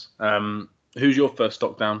performance. Who's your first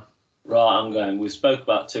stock down? Right, I'm going. We spoke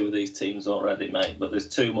about 2 of these teams already, mate, but there's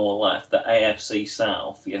 2 more left. The AFC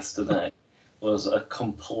South yesterday was a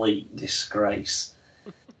complete disgrace.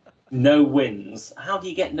 No wins. How do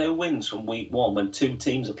you get no wins from week 1 when 2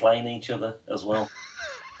 teams are playing each other as well?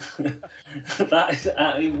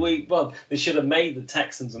 That is, week 1, they should have made the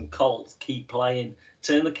Texans and Colts keep playing,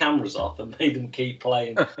 turn the cameras off and made them keep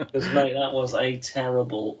playing. Because, mate, that was a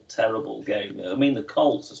terrible, terrible game. I mean, the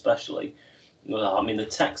Colts especially. Well, I mean, the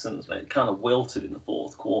Texans, mate, kind of wilted in the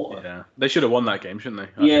 4th quarter. Yeah, they should have won that game, shouldn't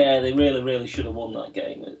they? They really, really should have won that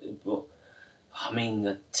game. But, I mean,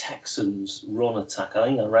 the Texans' run attack, I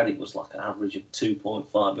think I read it was like an average of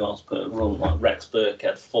 2.5 yards per run. Like Rex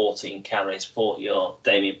Burkhead, 14 carries, 40 yards.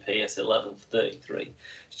 Damian Pierce, 11 for 33.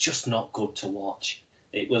 It's just not good to watch.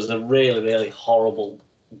 It was a really, really horrible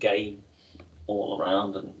game all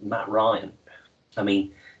around. And Matt Ryan, I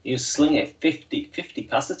mean, he was slinging 50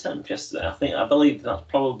 pass attempts yesterday. I believe that's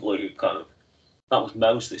probably that was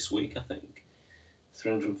most this week, I think.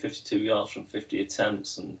 352 yards from 50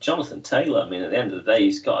 attempts. And Jonathan Taylor, I mean, at the end of the day,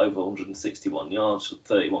 he's got over 161 yards from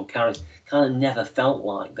 31 carries. Kind of never felt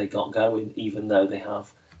like they got going, even though they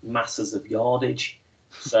have masses of yardage.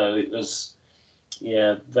 So it was,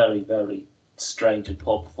 very, very strange and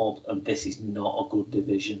poor performance. And this is not a good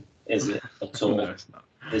division, is it, at all? No, it's not.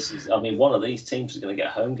 One of these teams is going to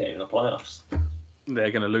get a home game in the playoffs.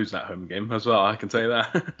 They're going to lose that home game as well, I can tell you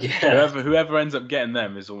that. Yeah. Whoever ends up getting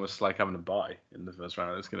them is almost like having a bye in the first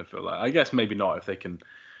round. It's going to feel like, I guess maybe not if they can,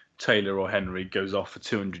 Taylor or Henry goes off for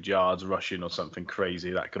 200 yards rushing or something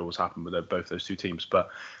crazy. That could always happen with both those 2 teams. But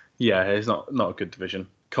yeah, it's not a good division.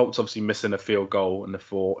 Colts obviously missing a field goal in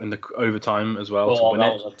the overtime as well. Oh,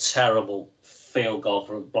 that was a terrible field goal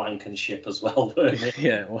for Blankenship as well.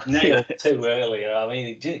 Yeah, nailed too earlier. I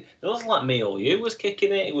mean, it wasn't like me or you was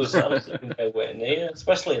kicking it. It was nowhere near,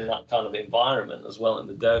 especially in that kind of environment as well in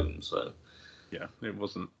the dome. So yeah, it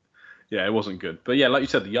wasn't good. But yeah, like you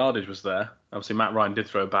said, the yardage was there. Obviously, Matt Ryan did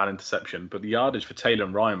throw a bad interception, but the yardage for Taylor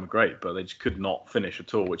and Ryan were great, but they just could not finish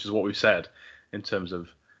at all, which is what we said in terms of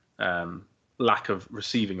lack of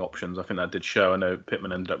receiving options. I think that did show. I know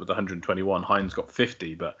Pittman ended up with 121. Hines got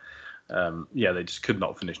 50, but they just could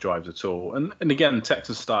not finish drives at all. And again,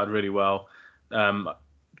 Texas started really well. Kind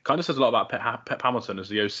of says a lot about Pep Hamilton as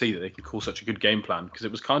the OC that they can call such a good game plan, because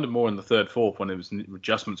it was kind of more in the 3rd, 4th when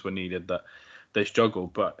adjustments were needed that they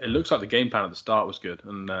struggled. But it looks like the game plan at the start was good,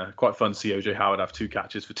 and quite fun to see OJ Howard have 2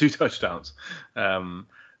 catches for 2 touchdowns.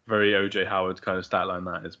 Very OJ Howard kind of stat line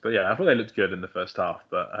that is. But yeah, I thought they looked good in the first half.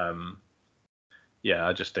 But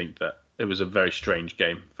I just think that it was a very strange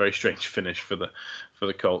game, very strange finish for the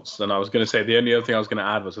Colts. And I was going to say the only other thing I was going to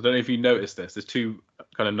add was, I don't know if you noticed this, there's 2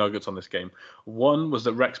 kind of nuggets on this game. One was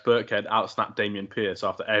that Rex Burkhead outsnapped Damian Pierce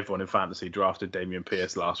after everyone in fantasy drafted Damian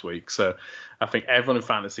Pierce last week. So I think everyone in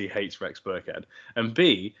fantasy hates Rex Burkhead. And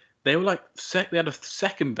B, they were like, they had a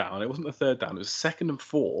 2nd down. It wasn't the 3rd down. It was 2nd and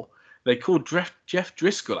 4. They called Jeff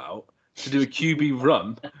Driscoll out to do a QB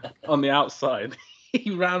run on the outside. He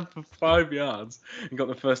ran for 5 yards and got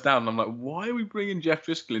the first down. And I'm like, why are we bringing Jeff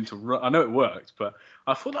Driscoll in to run? I know it worked, but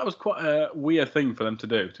I thought that was quite a weird thing for them to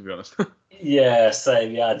do, to be honest. Yeah,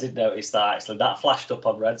 same. Yeah, I did notice that, actually. That flashed up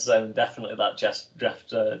on Red Zone, definitely, that Jeff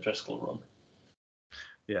Driscoll run.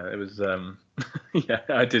 Yeah, it was.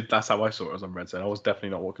 I did. That's how I saw it. I was on Red Zone. I was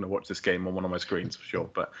definitely not going to watch this game on one of my screens for sure.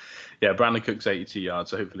 But yeah, Brandon Cooks 82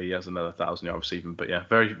 yards, so hopefully he has another 1,000-yard receiving. But yeah,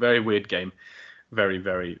 very, very weird game. Very,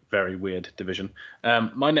 very, very weird division.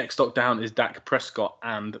 My next stock down is Dak Prescott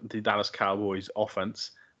and the Dallas Cowboys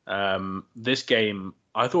offense. This game,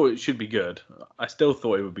 I thought it should be good. I still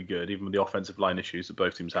thought it would be good, even with the offensive line issues that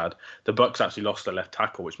both teams had. The Bucs actually lost their left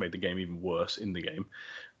tackle, which made the game even worse in the game.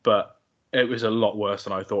 But it was a lot worse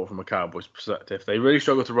than I thought from a Cowboys perspective. They really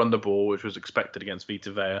struggled to run the ball, which was expected against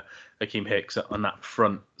Vita Vea, Akeem Hicks on that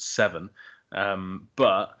front 7.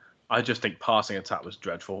 But I just think passing attack was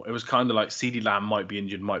dreadful. It was kind of like CeeDee Lamb might be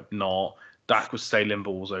injured, might not. Dak was sailing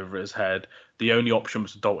balls over his head. The only option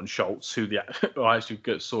was Dalton Schultz, who I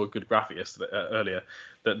actually saw a good graphic earlier,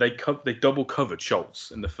 that they double covered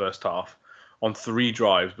Schultz in the first half on 3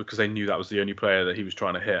 drives because they knew that was the only player that he was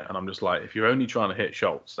trying to hit. And I'm just like, if you're only trying to hit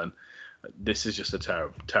Schultz, then this is just a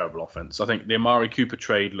terrible, terrible offense. I think the Amari Cooper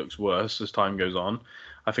trade looks worse as time goes on.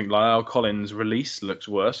 I think La'el Collins' release looks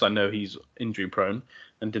worse. I know he's injury prone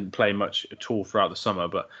and didn't play much at all throughout the summer,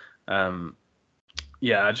 but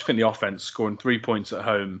Yeah, I just think the offense scoring 3 points at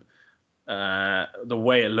home, the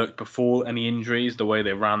way it looked before any injuries, the way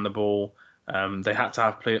they ran the ball, they had to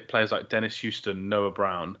have players like Dennis Houston, Noah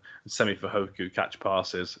Brown, and Semi Fehoko catch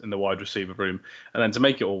passes in the wide receiver room. And then to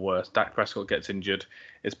make it all worse, Dak Prescott gets injured.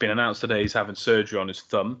 It's been announced today he's having surgery on his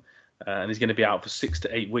thumb, and he's going to be out for 6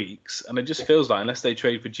 to 8 weeks. And it just feels like unless they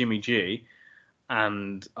trade for Jimmy G,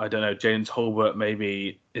 and I don't know, James Holbert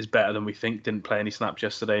maybe is better than we think, didn't play any snaps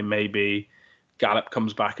yesterday, maybe Gallup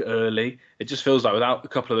comes back early. It just feels like without a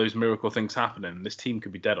couple of those miracle things happening, this team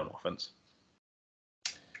could be dead on offense.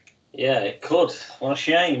 Yeah, it could. What a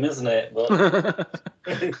shame, isn't it? But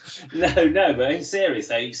no. But in serious,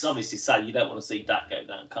 it's obviously sad. You don't want to see Dak go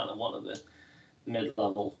down. Kind of one of the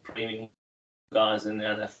mid-level premium guys in the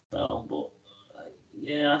NFL. But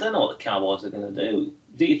yeah, I don't know what the Cowboys are going to do.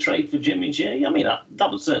 Do you trade for Jimmy G? I mean,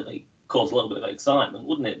 that would certainly cause a little bit of excitement,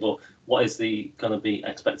 wouldn't it? But what is the going to be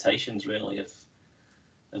expectations really of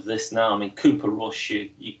this now? I mean, Cooper Rush,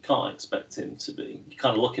 you can't expect him to be. You're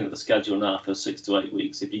kind of looking at the schedule now for 6 to 8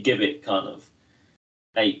 weeks. If you give it kind of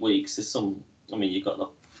 8 weeks, there's some. I mean, you've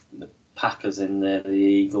got the Packers in there, the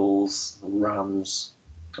Eagles, the Rams,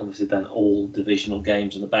 obviously then all divisional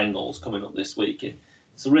games, and the Bengals coming up this week.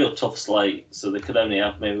 It's a real tough slate, so they could only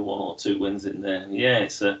have maybe 1 or 2 wins in there. Yeah,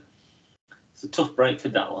 it's a tough break for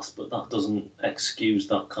Dallas, but that doesn't excuse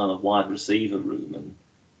that kind of wide receiver room and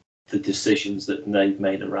the decisions that they've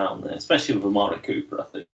made around there, especially with Amari Cooper. I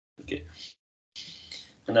think.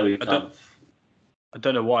 I know I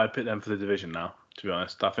don't know why I picked them for the division now. To be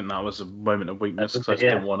honest, I think that was a moment of weakness because I just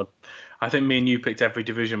didn't want to. I think me and you picked every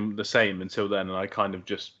division the same until then, and I kind of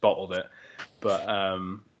just bottled it. But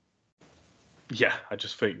yeah, I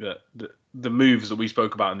just think that the moves that we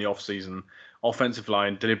spoke about in the off-season, offensive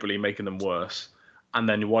line deliberately making them worse, and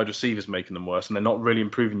then your wide receivers making them worse, and they're not really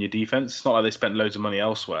improving your defense. It's not like they spent loads of money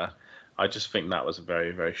elsewhere. I just think that was a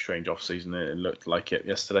very, very strange off-season. It looked like it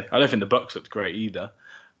yesterday. I don't think the Bucs looked great either,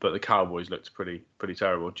 but the Cowboys looked pretty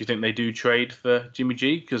terrible. Do you think they do trade for Jimmy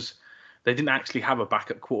G? Because they didn't actually have a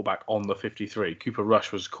backup quarterback on the 53. Cooper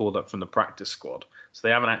Rush was called up from the practice squad, so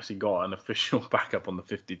they haven't actually got an official backup on the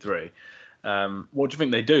 53. What do you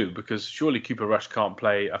think they do? Because surely Cooper Rush can't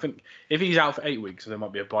play. I think if he's out for 8 weeks, there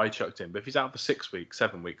might be a bye chucked in. But if he's out for 6 weeks,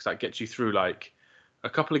 7 weeks, that gets you through like a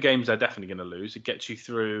couple of games they're definitely going to lose. It gets you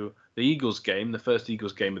through the Eagles game, the first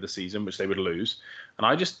Eagles game of the season, which they would lose. And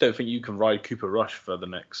I just don't think you can ride Cooper Rush for the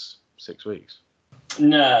next 6 weeks.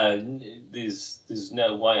 No, there's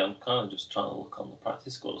no way. I'm kind of just trying to look on the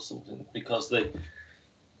practice squad or something because they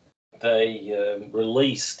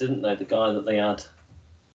released, didn't they, the guy that they had.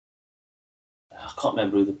 I can't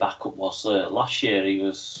remember who the backup was. Last year he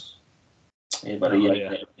was about a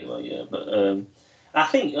year anyway. Yeah, but I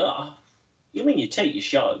think you take your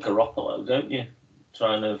shot at Garoppolo, don't you?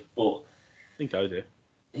 Trying to, but I think I do.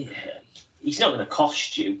 Yeah, he's not going to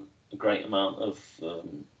cost you a great amount of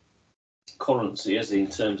currency, is he, in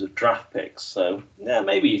terms of draft picks? So yeah,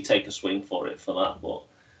 maybe you take a swing for that. But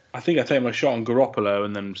I think I take my shot on Garoppolo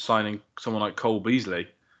and then signing someone like Cole Beasley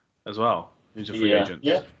as well, who's a free agent.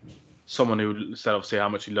 Yeah. Someone who said obviously how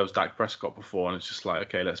much he loves Dak Prescott before, and it's just like,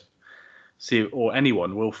 okay, let's see, or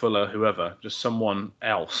anyone, Will Fuller, whoever, just someone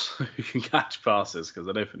else who can catch passes, because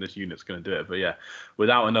I don't think this unit's going to do it. But yeah,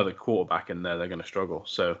 without another quarterback in there, they're going to struggle.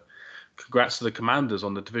 So congrats to the Commanders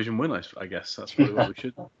on the division win, I guess. That's probably what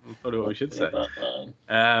we should say.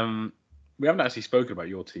 We haven't actually spoken about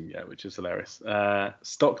your team yet, which is hilarious.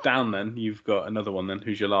 Stock down then. You've got another one then.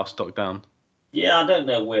 Who's your last stock down? Yeah, I don't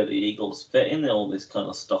know where the Eagles fit in all this kind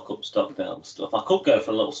of stock up, stock down stuff. I could go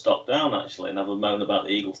for a little stock down, actually, and have a moan about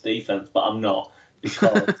the Eagles' defense, but I'm not,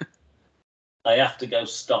 because I have to go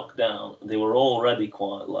stock down. They were already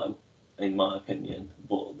quite low, in my opinion,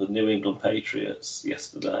 but the New England Patriots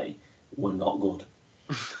yesterday were not good.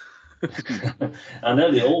 I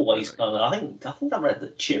know they always kind of. I think I read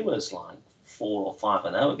that Chewer's like 4 or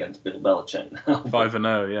 5-0 against Bill Belichick now.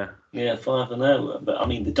 5-0, yeah. Yeah, 5-0. But I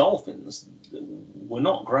mean, the Dolphins were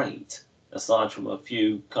not great, aside from a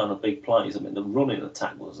few kind of big plays. I mean, the running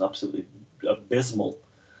attack was absolutely abysmal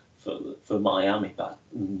for Miami, but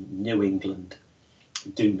New England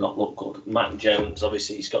do not look good. Mac Jones,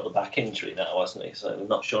 obviously, he's got the back injury now, hasn't he? So I'm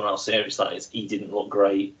not sure how serious that is. He didn't look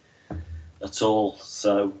great at all.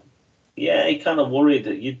 So, yeah, he kind of worried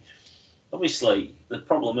that you'd. Obviously, the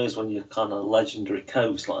problem is when you're kind of legendary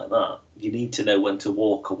coach like that, you need to know when to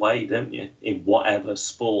walk away, don't you? In whatever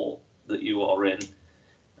sport that you are in.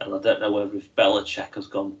 And I don't know whether if Belichick has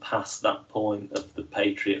gone past that point of the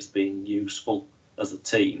Patriots being useful as a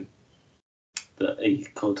team, that he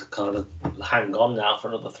could kind of hang on now for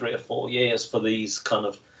another 3 or 4 years for these kind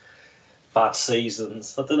of bad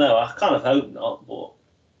seasons. I don't know. I kind of hope not, but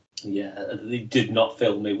yeah, they did not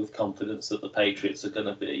fill me with confidence that the Patriots are going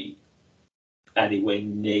to be anywhere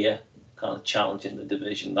near kind of challenging the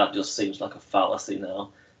division. That just seems like a fallacy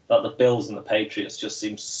now. That the Bills and the Patriots just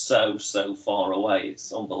seem so far away.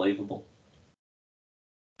 It's unbelievable.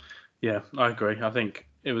 Yeah, I agree. I think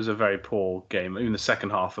it was a very poor game. Even the second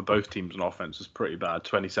half for both teams on offense was pretty bad.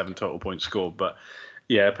 27 total points scored, but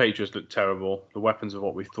yeah, Patriots looked terrible. The weapons are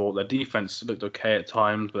what we thought. Their defense looked okay at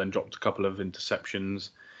times, but then dropped a couple of interceptions.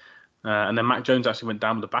 And then Mac Jones actually went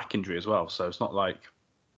down with a back injury as well. So it's not like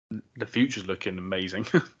the future's looking amazing.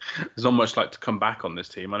 There's not much like to come back on this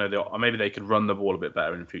team. I know maybe they could run the ball a bit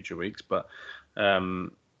better in future weeks, but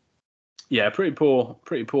yeah, pretty poor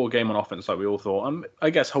game on offense, like we all thought. I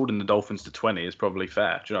guess holding the Dolphins to 20 is probably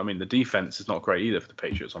fair. Do you know what I mean? The defense is not great either for the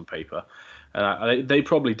Patriots on paper. They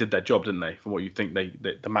probably did their job, didn't they? For what you think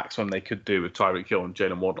the maximum they could do with Tyreek Hill and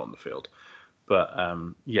Jalen Waddle on the field. But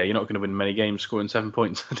yeah, you're not going to win many games scoring 7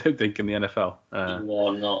 points, I don't think, in the NFL.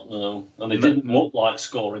 No, not, no. And they didn't look like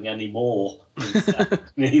scoring any more.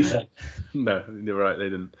 Neither. No, you're right, they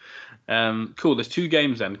didn't. Cool, there's two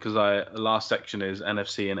games then, because the last section is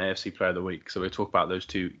NFC and AFC Player of the Week. So we'll talk about those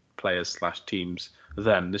two players/teams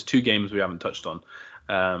then. There's two games we haven't touched on.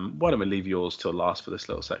 Why don't we leave yours till last for this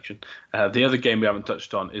little section? The other game we haven't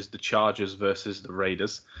touched on is the Chargers versus the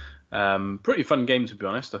Raiders. Pretty fun game, to be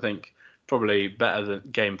honest. I think probably better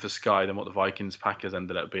game for Sky than what the Vikings-Packers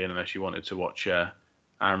ended up being, unless you wanted to watch Aaron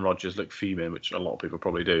Rodgers look fuming, which a lot of people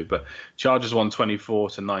probably do. But Chargers won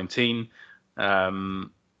 24-19.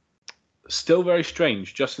 Still very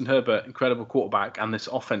strange. Justin Herbert, incredible quarterback, and this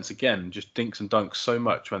offense again just dinks and dunks so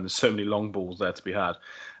much when there's so many long balls there to be had.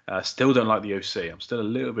 Still don't like the OC. I'm still a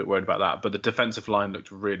little bit worried about that. But the defensive line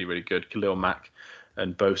looked really, really good. Khalil Mack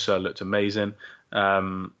and Bosa looked amazing.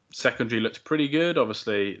 Secondary looked pretty good.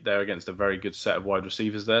 Obviously, they're against a very good set of wide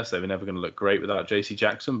receivers there, so they're never going to look great without J.C.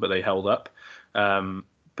 Jackson, but they held up.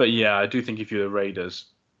 But yeah, I do think if you're the Raiders,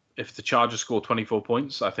 if the Chargers score 24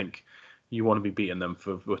 points, I think you want to be beating them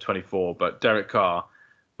for 24. But Derek Carr,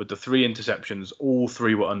 with the 3 interceptions, all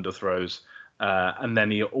 3 were underthrows. And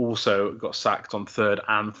then he also got sacked on 3rd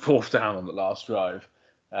and 4th down on the last drive.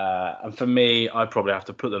 And for me, I probably have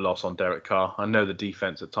to put the loss on Derek Carr. I know the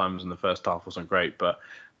defense at times in the first half wasn't great, but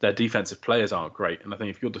their defensive players aren't great. And I think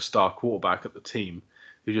if you're the star quarterback at the team,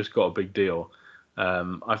 you just got a big deal.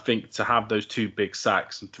 I think to have those 2 big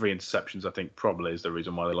sacks and 3 interceptions, I think probably is the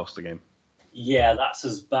reason why they lost the game. Yeah, that's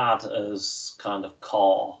as bad as kind of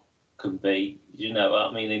Carr can be. You know,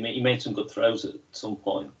 I mean, he made some good throws at some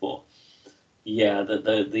point, but yeah,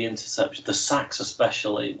 the interception, the sacks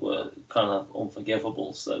especially, were kind of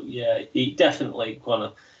unforgivable. So yeah, he definitely kind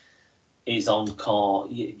of is on Carr.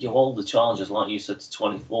 You hold the Chargers, like you said, to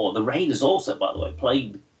 24. The Raiders also, by the way,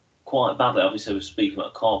 played quite badly. Obviously, we're speaking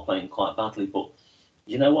about Carr playing quite badly, but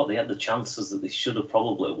you know what? They had the chances that they should have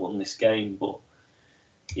probably won this game, but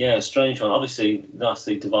yeah, a strange one. Obviously, nice to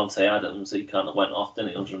see Devontae Adams. He kind of went off,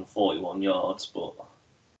 didn't he? 141 yards, but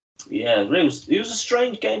yeah, it was a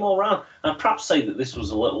strange game all round. I'd perhaps say that this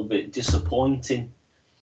was a little bit disappointing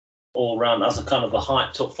all round as a kind of a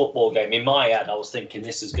hyped up football game. In my head, I was thinking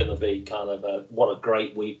this is going to be kind of what a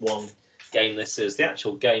great week 1 game this is. The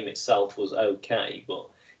actual game itself was okay, but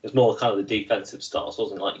it was more kind of the defensive stars,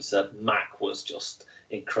 wasn't it? Like you said, Mac was just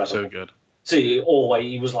incredible. So good. So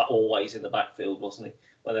he was like always in the backfield, wasn't he?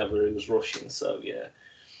 Whenever he was rushing. So yeah.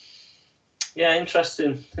 Yeah,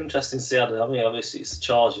 interesting to see. I mean, obviously it's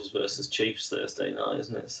Chargers versus Chiefs Thursday night,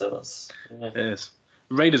 isn't it? So that's It is.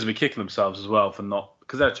 Raiders will be kicking themselves as well for not,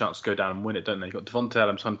 because they had a chance to go down and win it, don't they? You've got Devontae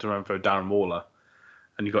Adams, Hunter Renfrow, Darren Waller,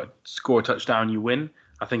 and you've got score a touchdown, you win.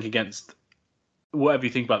 I think against whatever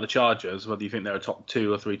you think about the Chargers, whether you think they're a top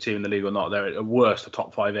 2 or 3 team in the league or not, they're at worst a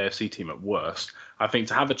top 5 AFC team at worst. I think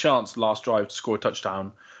to have a chance last drive to score a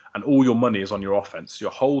touchdown and all your money is on your offense,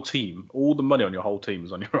 your whole team, all the money on your whole team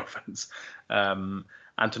is on your offense.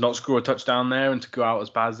 And to not score a touchdown there and to go out as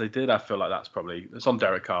bad as they did, I feel like it's on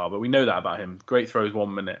Derek Carr, but we know that about him. Great throws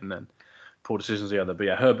 1 minute and then poor decisions the other. But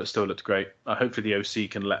yeah, Herbert still looked great. Hopefully the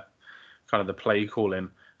OC can let kind of the play calling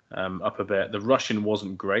up a bit. The rushing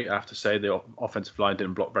wasn't great, I have to say. The offensive line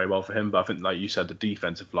didn't block very well for him, but I think, like you said, the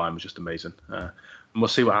defensive line was just amazing. And we'll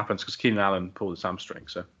see what happens because Keenan Allen pulled his hamstring,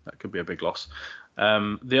 so that could be a big loss.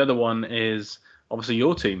 The other one is obviously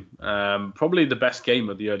your team. Probably the best game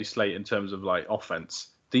of the early slate in terms of like offense.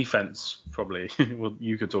 Defense, probably. Well,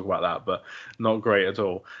 you could talk about that, but not great at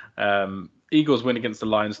all. Eagles win against the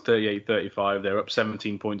Lions 38-35. They're up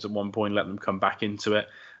 17 points at one point, let them come back into it.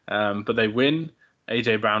 But they win.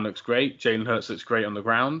 A.J. Brown looks great. Jalen Hurts looks great on the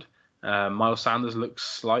ground. Miles Sanders looks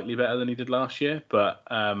slightly better than he did last year, but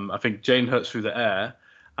I think Jalen Hurts through the air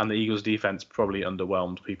and the Eagles' defense probably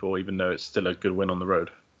underwhelmed people, even though it's still a good win on the road.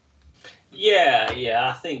 Yeah.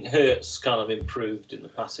 I think Hurts kind of improved in the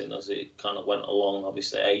passing as it kind of went along.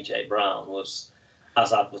 Obviously, AJ Brown was,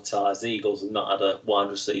 as advertised, the Eagles have not had a wide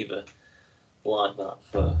receiver like that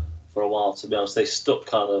for a while. To be honest, they stuck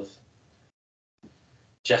kind of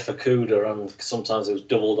Jeff Okudah, and sometimes it was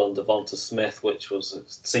doubled on Devonta Smith, which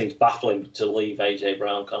seems baffling to leave AJ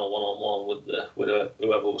Brown kind of one-on-one with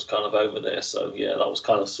whoever was kind of over there. So yeah, that was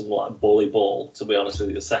kind of some like bully ball. To be honest with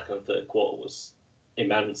you, the second and third quarter was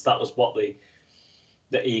immense. That was what the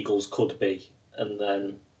Eagles could be. And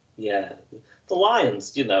then yeah, the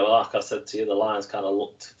Lions, like I said to you, the Lions kind of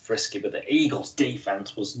looked frisky, but the Eagles'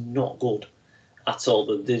 defense was not good at all.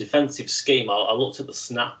 The defensive scheme, I looked at the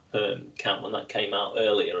snap count when that came out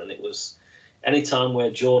earlier, and it was any time where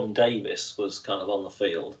Jordan Davis was kind of on the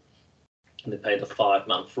field and they played a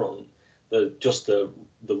 5-man front, the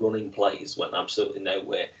running plays went absolutely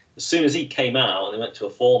nowhere. As soon as he came out and they went to a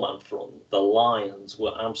 4-man front, the Lions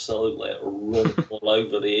were absolutely running all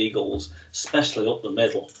over the Eagles, especially up the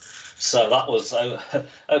middle. So that was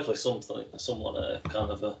hopefully someone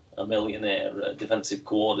kind of a millionaire defensive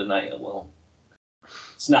coordinator will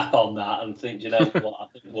snap on that and think, what, I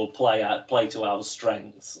think we'll play to our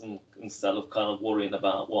strengths instead of kind of worrying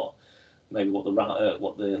about what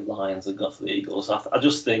the Lions have got for the Eagles. I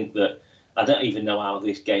just think that I don't even know how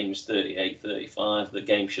this game's 38-35. The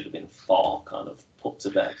game should have been far kind of put to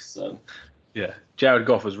bed. So yeah, Jared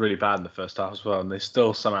Goff was really bad in the first half as well, and they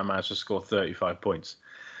still somehow managed to score 35 points.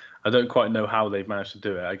 I don't quite know how they've managed to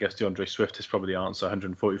do it. I guess DeAndre Swift is probably the answer.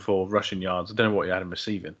 144 rushing yards. I don't know what he had in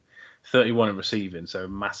receiving. 31 in receiving, so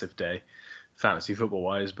massive day, fantasy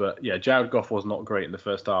football-wise. But yeah, Jared Goff was not great in the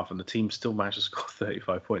first half, and the team still managed to score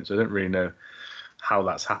 35 points. So I don't really know how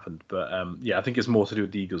that's happened. But yeah, I think it's more to do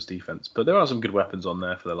with the Eagles' defense. But there are some good weapons on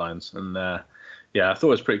there for the Lions. And yeah, I thought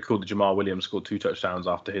it was pretty cool that Jamal Williams scored 2 touchdowns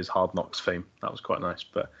after his Hard Knocks fame. That was quite nice.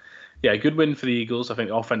 But yeah, good win for the Eagles. I think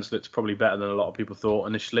the offense looks probably better than a lot of people thought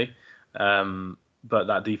initially. But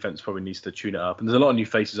that defense probably needs to tune it up. And there's a lot of new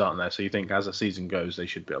faces, aren't there? So you think as the season goes, they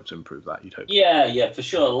should be able to improve that, you'd hope. Yeah, for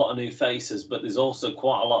sure. A lot of new faces, but there's also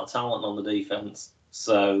quite a lot of talent on the defense.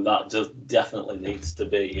 So that definitely needs to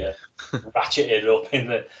be ratcheted up in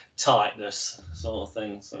the tightness sort of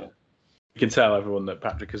thing. So you can tell everyone that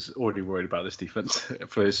Patrick is already worried about this defense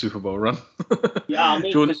for his Super Bowl run. Yeah, I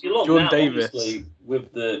mean, because you look Jordan now, Davis, obviously,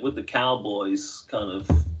 with the Cowboys kind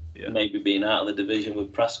of maybe being out of the division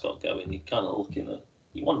with Prescott going, you're kind of looking at,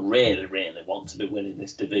 you really want to be winning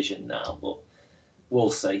this division now, but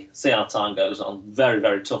we'll see how time goes on. Very,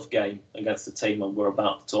 very tough game against the team we're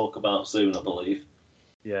about to talk about soon, I believe.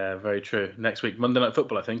 Yeah, very true. Next week, Monday Night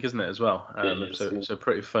Football, I think, isn't it, as well? So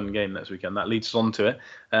pretty fun game next weekend. That leads us on to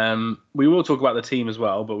it. We will talk about the team as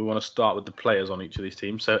well, but we want to start with the players on each of these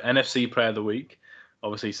teams. So NFC Player of the Week.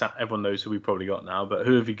 Obviously, everyone knows who we probably got now, but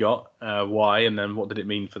who have you got? Why? And then what did it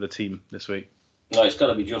mean for the team this week? No, it's got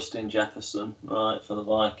to be Justin Jefferson, right, for the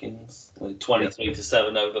Vikings.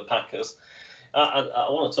 23-7 over the Packers. I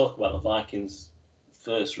want to talk about the Vikings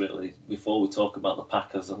first, really, before we talk about the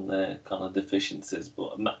Packers and their kind of deficiencies.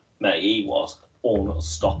 But, mate, he was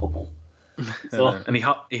unstoppable. And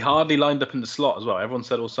he hardly lined up in the slot as well. Everyone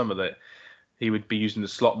said all summer that he would be using the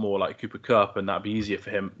slot more like Cooper Kupp, and that'd be easier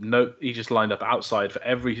for him. No, he just lined up outside for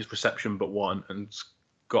every reception but one and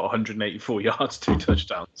got 184 yards, 2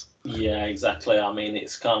 touchdowns. Yeah, exactly. I mean,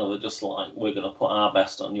 it's kind of just like, we're going to put our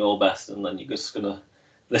best on your best, and then you're just going to,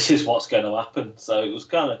 this is what's going to happen. So it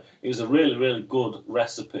was a really, really good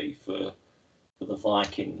recipe for the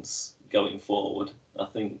Vikings going forward. I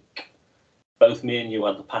think both me and you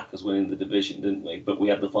had the Packers winning the division, didn't we? But we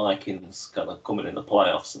had the Vikings kind of coming in the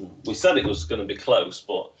playoffs, and we said it was going to be close.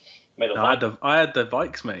 But I had the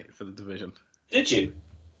Vikes, mate, for the division. Did you?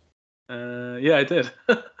 Yeah, I did.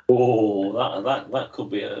 Oh, that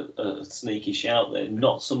could be a sneaky shout there.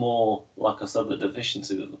 Not some more, like I said, the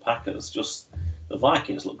deficiency of the Packers. Just the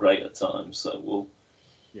Vikings look great at times, so we'll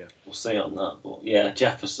see on that. But yeah,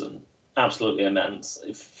 Jefferson, absolutely immense.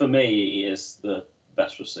 For me, he is the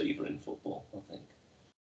best receiver in football, I think.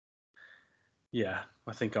 Yeah,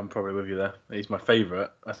 I think I'm probably with you there. He's my favourite,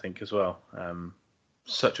 I think, as well.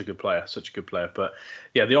 Such a good player. But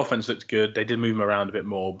yeah, the offense looked good. They did move him around a bit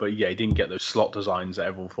more, but yeah, he didn't get those slot designs that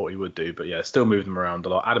everyone thought he would do. But yeah, still moved them around a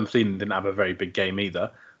lot. Adam Thielen didn't have a very big game either,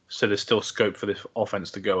 so there's still scope for this offense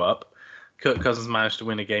to go up. Kirk Cousins managed to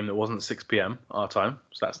win a game that wasn't 6 p.m. our time,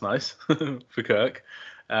 so that's nice for Kirk.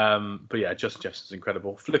 But yeah, Justin Jefferson's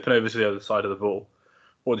incredible. Flipping over to the other side of the ball,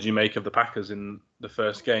 what did you make of the Packers in the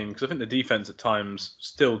first game? Because I think the defense at times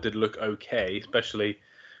still did look okay, especially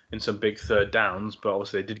in some big third downs, but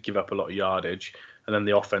obviously they did give up a lot of yardage. And then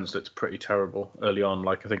the offense looked pretty terrible early on,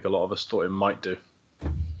 like I think a lot of us thought it might do.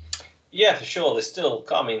 Yeah, for sure. They still,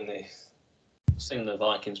 I mean, they sing the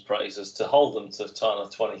Vikings praises to hold them to kind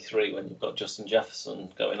of 23 when you've got Justin Jefferson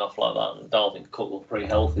going off like that, and Dalvin Cook looked pretty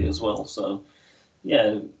healthy as well. So,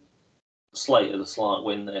 yeah, slated a slight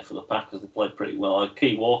win there for the Packers. They played pretty well.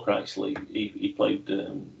 Key Walker, actually, he played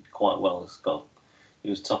quite well. He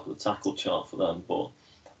was top of the tackle chart for them. But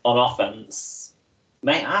on offense,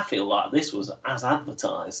 mate, I feel like this was as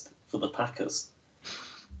advertised for the Packers.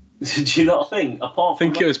 Did you not think? I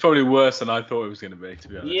think it was probably worse than I thought it was going to be, to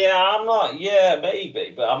be honest. Yeah, I'm not. Yeah,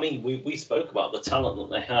 maybe. But I mean, we spoke about the talent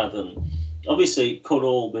that they had, and obviously it could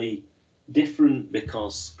all be different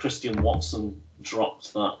because Christian Watson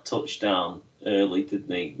dropped that touchdown early,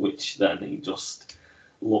 didn't he? Which then he just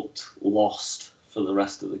looked lost for the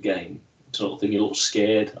rest of the game. I don't think he looked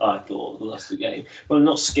scared, I thought, the rest of the game. Well,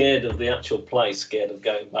 not scared of the actual play, scared of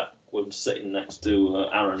going backwards, sitting next to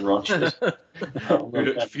Aaron Rodgers. He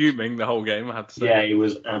looked fuming the whole game, I have to say. Yeah, he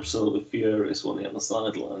was absolutely furious when he on the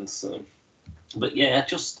sidelines. So. But yeah, I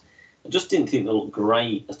just didn't think they looked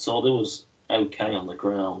great at all. They was okay on the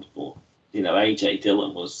ground, but AJ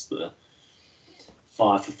Dillon was the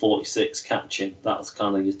 5 for 46 catching. That's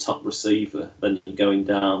kind of your top receiver. Then you're going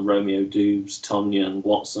down Romeo Doubs, Tonyan,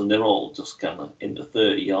 Watson. They're all just kind of in the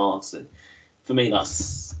 30 yards. And for me,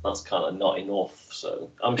 that's kind of not enough.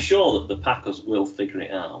 So I'm sure that the Packers will figure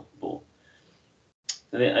it out, but.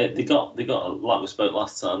 They got like we spoke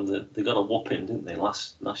last time. They got a whooping, didn't they?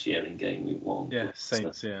 Last year in game week 1. Yeah,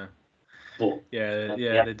 Saints. So, yeah. But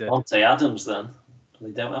yeah, they did. Monte Adams then.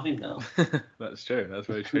 They don't have him now. That's true. That's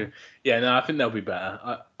very true. Yeah, no, I think they'll be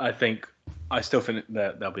better. I still think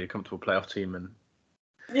that they'll be a comfortable playoff team, and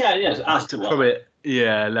probably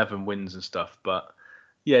 11 wins and stuff. But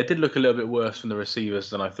yeah, it did look a little bit worse from the receivers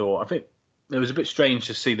than I thought. I think it was a bit strange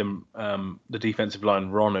to see them, the defensive line,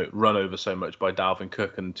 run over so much by Dalvin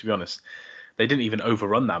Cook. And to be honest, they didn't even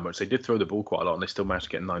overrun that much. They did throw the ball quite a lot, and they still managed to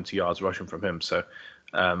get 90 yards rushing from him. So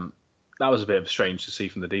that was a bit strange to see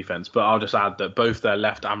from the defense. But I'll just add that both their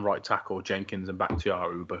left and right tackle, Jenkins and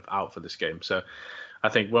Bakhtiari, were both out for this game. So I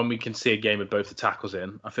think when we can see a game with both the tackles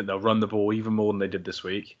in, I think they'll run the ball even more than they did this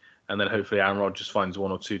week. And then hopefully Aaron Rodgers finds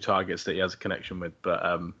 1 or 2 targets that he has a connection with. But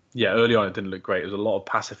early on it didn't look great. It was a lot of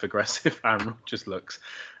passive-aggressive Aaron Rodgers looks.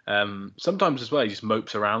 Sometimes as well, he just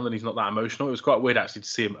mopes around and he's not that emotional. It was quite weird actually to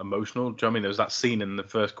see him emotional. Do you know what I mean? There was that scene in the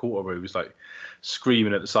first quarter where he was like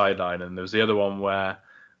screaming at the sideline. And there was the other one where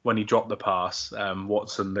when he dropped the pass,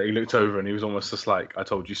 Watson, he looked over and he was almost just like, I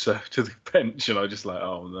told you so, to the bench. And I was just like,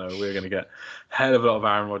 oh no, we're going to get a hell of a lot of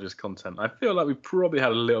Aaron Rodgers content. I feel like we probably had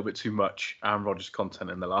a little bit too much Aaron Rodgers content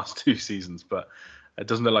in the last 2 seasons, but it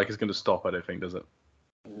doesn't look like it's going to stop, I don't think, does it?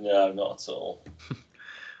 No, not at all.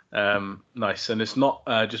 Nice. And it's not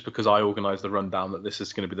just because I organised the rundown that this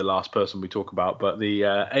is going to be the last person we talk about, but the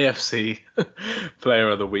AFC Player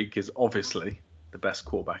of the Week is obviously the best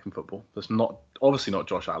quarterback in football. That's obviously not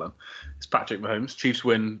Josh Allen. It's Patrick Mahomes. Chiefs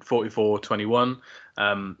win 44-21.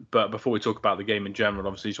 But before we talk about the game in general,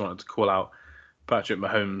 obviously just wanted to call out Patrick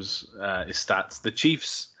Mahomes' his stats. The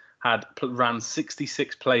Chiefs ran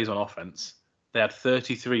 66 plays on offense. They had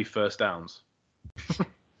 33 first downs.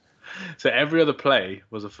 So every other play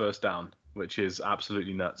was a first down, which is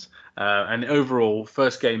absolutely nuts. And overall,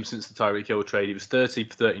 first game since the Tyreek Hill trade, he was 30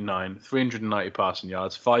 for 39, 390 passing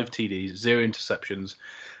yards, 5 TDs, 0 interceptions,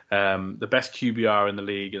 the best QBR in the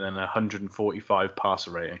league, and then 145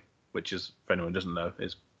 passer rating, which is, if anyone doesn't know,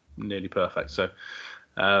 is nearly perfect. So,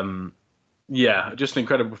 just an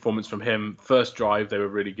incredible performance from him. First drive, they were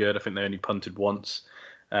really good. I think they only punted once.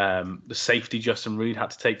 The safety, Justin Reed, had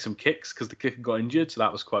to take some kicks because the kicker got injured, so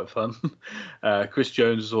that was quite fun. Chris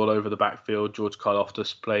Jones was all over the backfield. George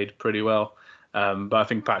Karlaftis played pretty well. But I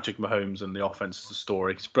think Patrick Mahomes and the offense is the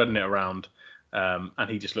story, spreading it around. And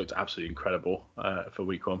he just looked absolutely incredible for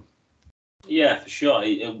week 1. Yeah, for sure.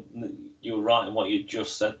 You were right in what you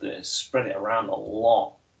just said there. Spread it around a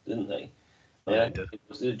lot, didn't they? Yeah, they did. It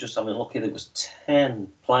was just, lucky there was 10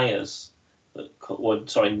 players that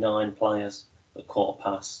 9 players that caught a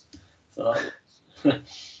pass. So that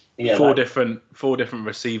was, four different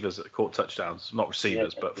receivers that caught touchdowns. Not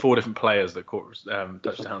receivers, but 4 different players that caught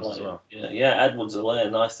touchdowns as well. Yeah. Edwards-Helaire,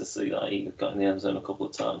 nice to see that. He got in the end zone a couple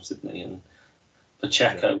of times, didn't he? And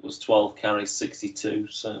Pacheco was 12 carries, 62.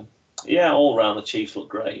 So, all round the Chiefs look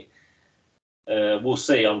great. We'll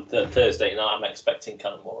see on Thursday night. I'm expecting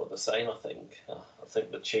kind of more of the same, I think. I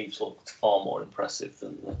think the Chiefs looked far more impressive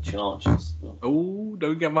than the Chargers. Oh,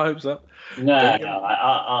 don't get my hopes up. No,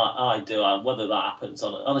 I do. Whether that happens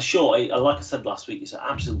on a short, like I said last week, it's an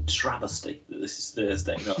absolute travesty that this is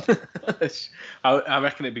Thursday night. I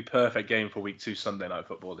reckon it'd be perfect game for week 2 Sunday night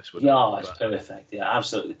football. This would. Yeah, it's perfect. Yeah,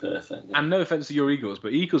 absolutely perfect. Yeah. And no offense to your Eagles,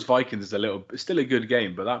 but Eagles Vikings is still a good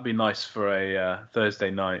game, but that'd be nice for a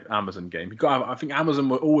Thursday night Amazon game. I think Amazon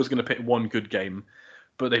were always going to pick one good game,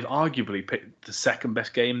 but they've arguably picked the second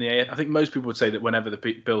best game in the AFC. I think most people would say that whenever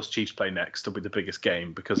the Bills Chiefs play next, it'll be the biggest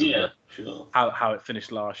game because of how it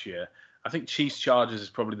finished last year. I think Chiefs Chargers is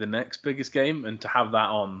probably the next biggest game, and to have that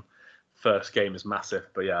on first game is massive.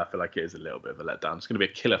 But yeah, I feel like it is a little bit of a letdown. It's going to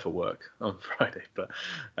be a killer for work on Friday, but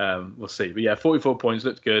we'll see. But yeah, 44 points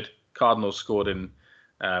looked good. Cardinals scored in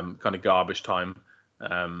kind of garbage time.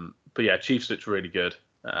 But yeah, Chiefs looked really good.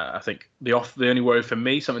 I think the only worry for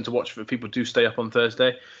me, something to watch for people do stay up on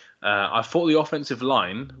Thursday. I thought the offensive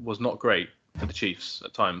line was not great for the Chiefs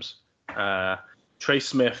at times. Trey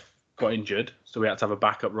Smith got injured, so we had to have a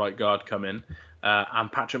backup right guard come in.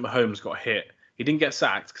 And Patrick Mahomes got hit. He didn't get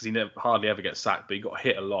sacked because he hardly ever gets sacked, but he got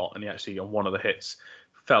hit a lot, and he actually on one of the hits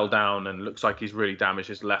fell down and looks like he's really damaged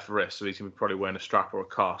his left wrist, so he's going to be probably wearing a strap or a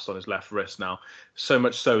cast on his left wrist now. So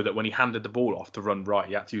much so that when he handed the ball off to run right,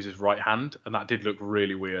 he had to use his right hand, and that did look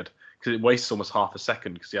really weird because it wastes almost half a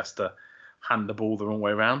second because he has to hand the ball the wrong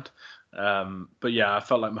way around. But yeah, I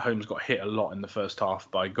felt like Mahomes got hit a lot in the first half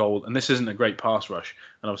by Gold, and this isn't a great pass rush,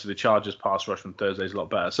 and obviously the Chargers pass rush from Thursday is a lot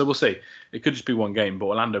better. So we'll see. It could just be one game, but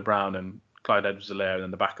Orlando Brown and Clyde Edwards-Helaire and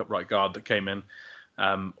then the backup right guard that came in,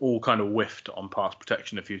 all kind of whiffed on pass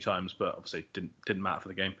protection a few times, but obviously didn't matter for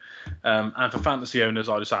the game. And for fantasy owners,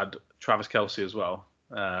 I just had Travis Kelce as well.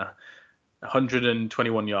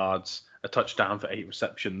 121 yards, a touchdown for 8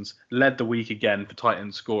 receptions, led the week again for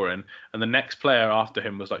Titans scoring, and the next player after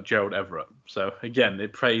him was like Gerald Everett. So again,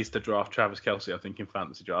 it prays to draft Travis Kelce, I think, in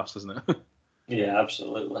fantasy drafts, doesn't it? Yeah,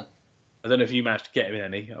 absolutely. I don't know if you managed to get him in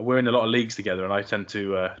any. We're in a lot of leagues together, and I tend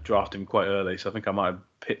to draft him quite early, so I think I might have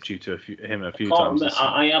pipped you to him a few times.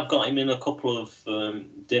 I have got him in a couple of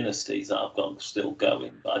dynasties that I've got still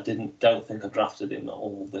going, but I don't think I drafted him at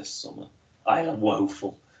all this summer. I had a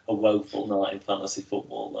woeful night in fantasy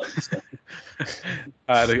football, though. So.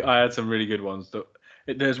 I had some really good ones.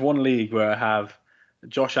 There's one league where I have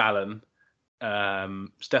Josh Allen,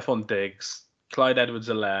 Stephon Diggs, Clyde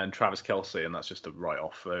Edwards-Helaire and Travis Kelce, and that's just a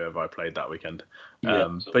write-off for whoever I played that weekend.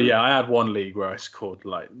 But yeah, I had one league where I scored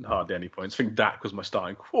like hardly any points. I think Dak was my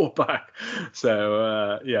starting quarterback.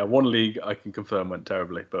 So yeah, one league I can confirm went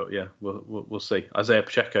terribly, but yeah, we'll see. Isaiah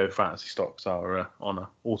Pacheco fantasy stocks are on an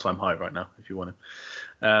all-time high right now, if you want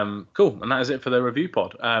him. Cool, and that is it for the review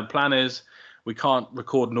pod. Plan is we can't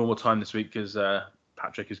record normal time this week because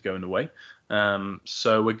Patrick is going away.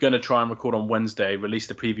 So we're going to try and record on Wednesday, release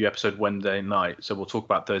the preview episode Wednesday night. So we'll talk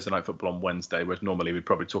about Thursday Night Football on Wednesday, whereas normally we'd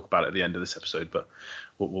probably talk about it at the end of this episode, but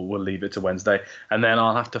we'll leave it to Wednesday. And then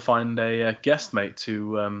I'll have to find a guest mate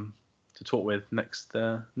to talk with next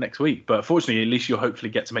week. But fortunately, at least you'll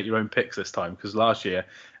hopefully get to make your own picks this time, because last year,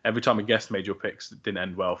 every time a guest made your picks, it didn't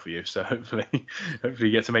end well for you. So hopefully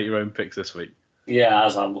you get to make your own picks this week. Yeah,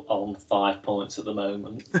 as I'm on 5 points at the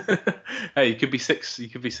moment. Hey, you could be 6. You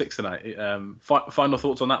could be 6 tonight. Final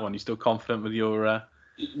thoughts on that one? You still confident with your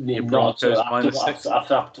Broncos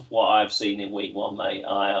 -6? After what I've seen in week 1, mate,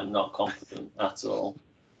 I am not confident at all.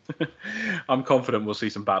 I'm confident we'll see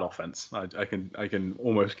some bad offense. I can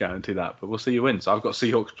almost guarantee that, but we'll see who wins. I've got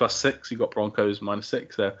Seahawks +6. You've got Broncos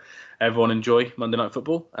 -6. So everyone enjoy Monday Night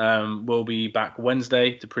Football. We'll be back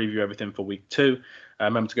Wednesday to preview everything for week 2.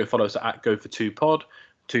 Remember to go follow us at Go42Pod,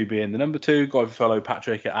 2 being the number 2. Go follow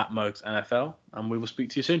Patrick at MugsNFL, and we will speak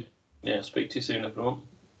to you soon. Yeah, speak to you soon, everyone.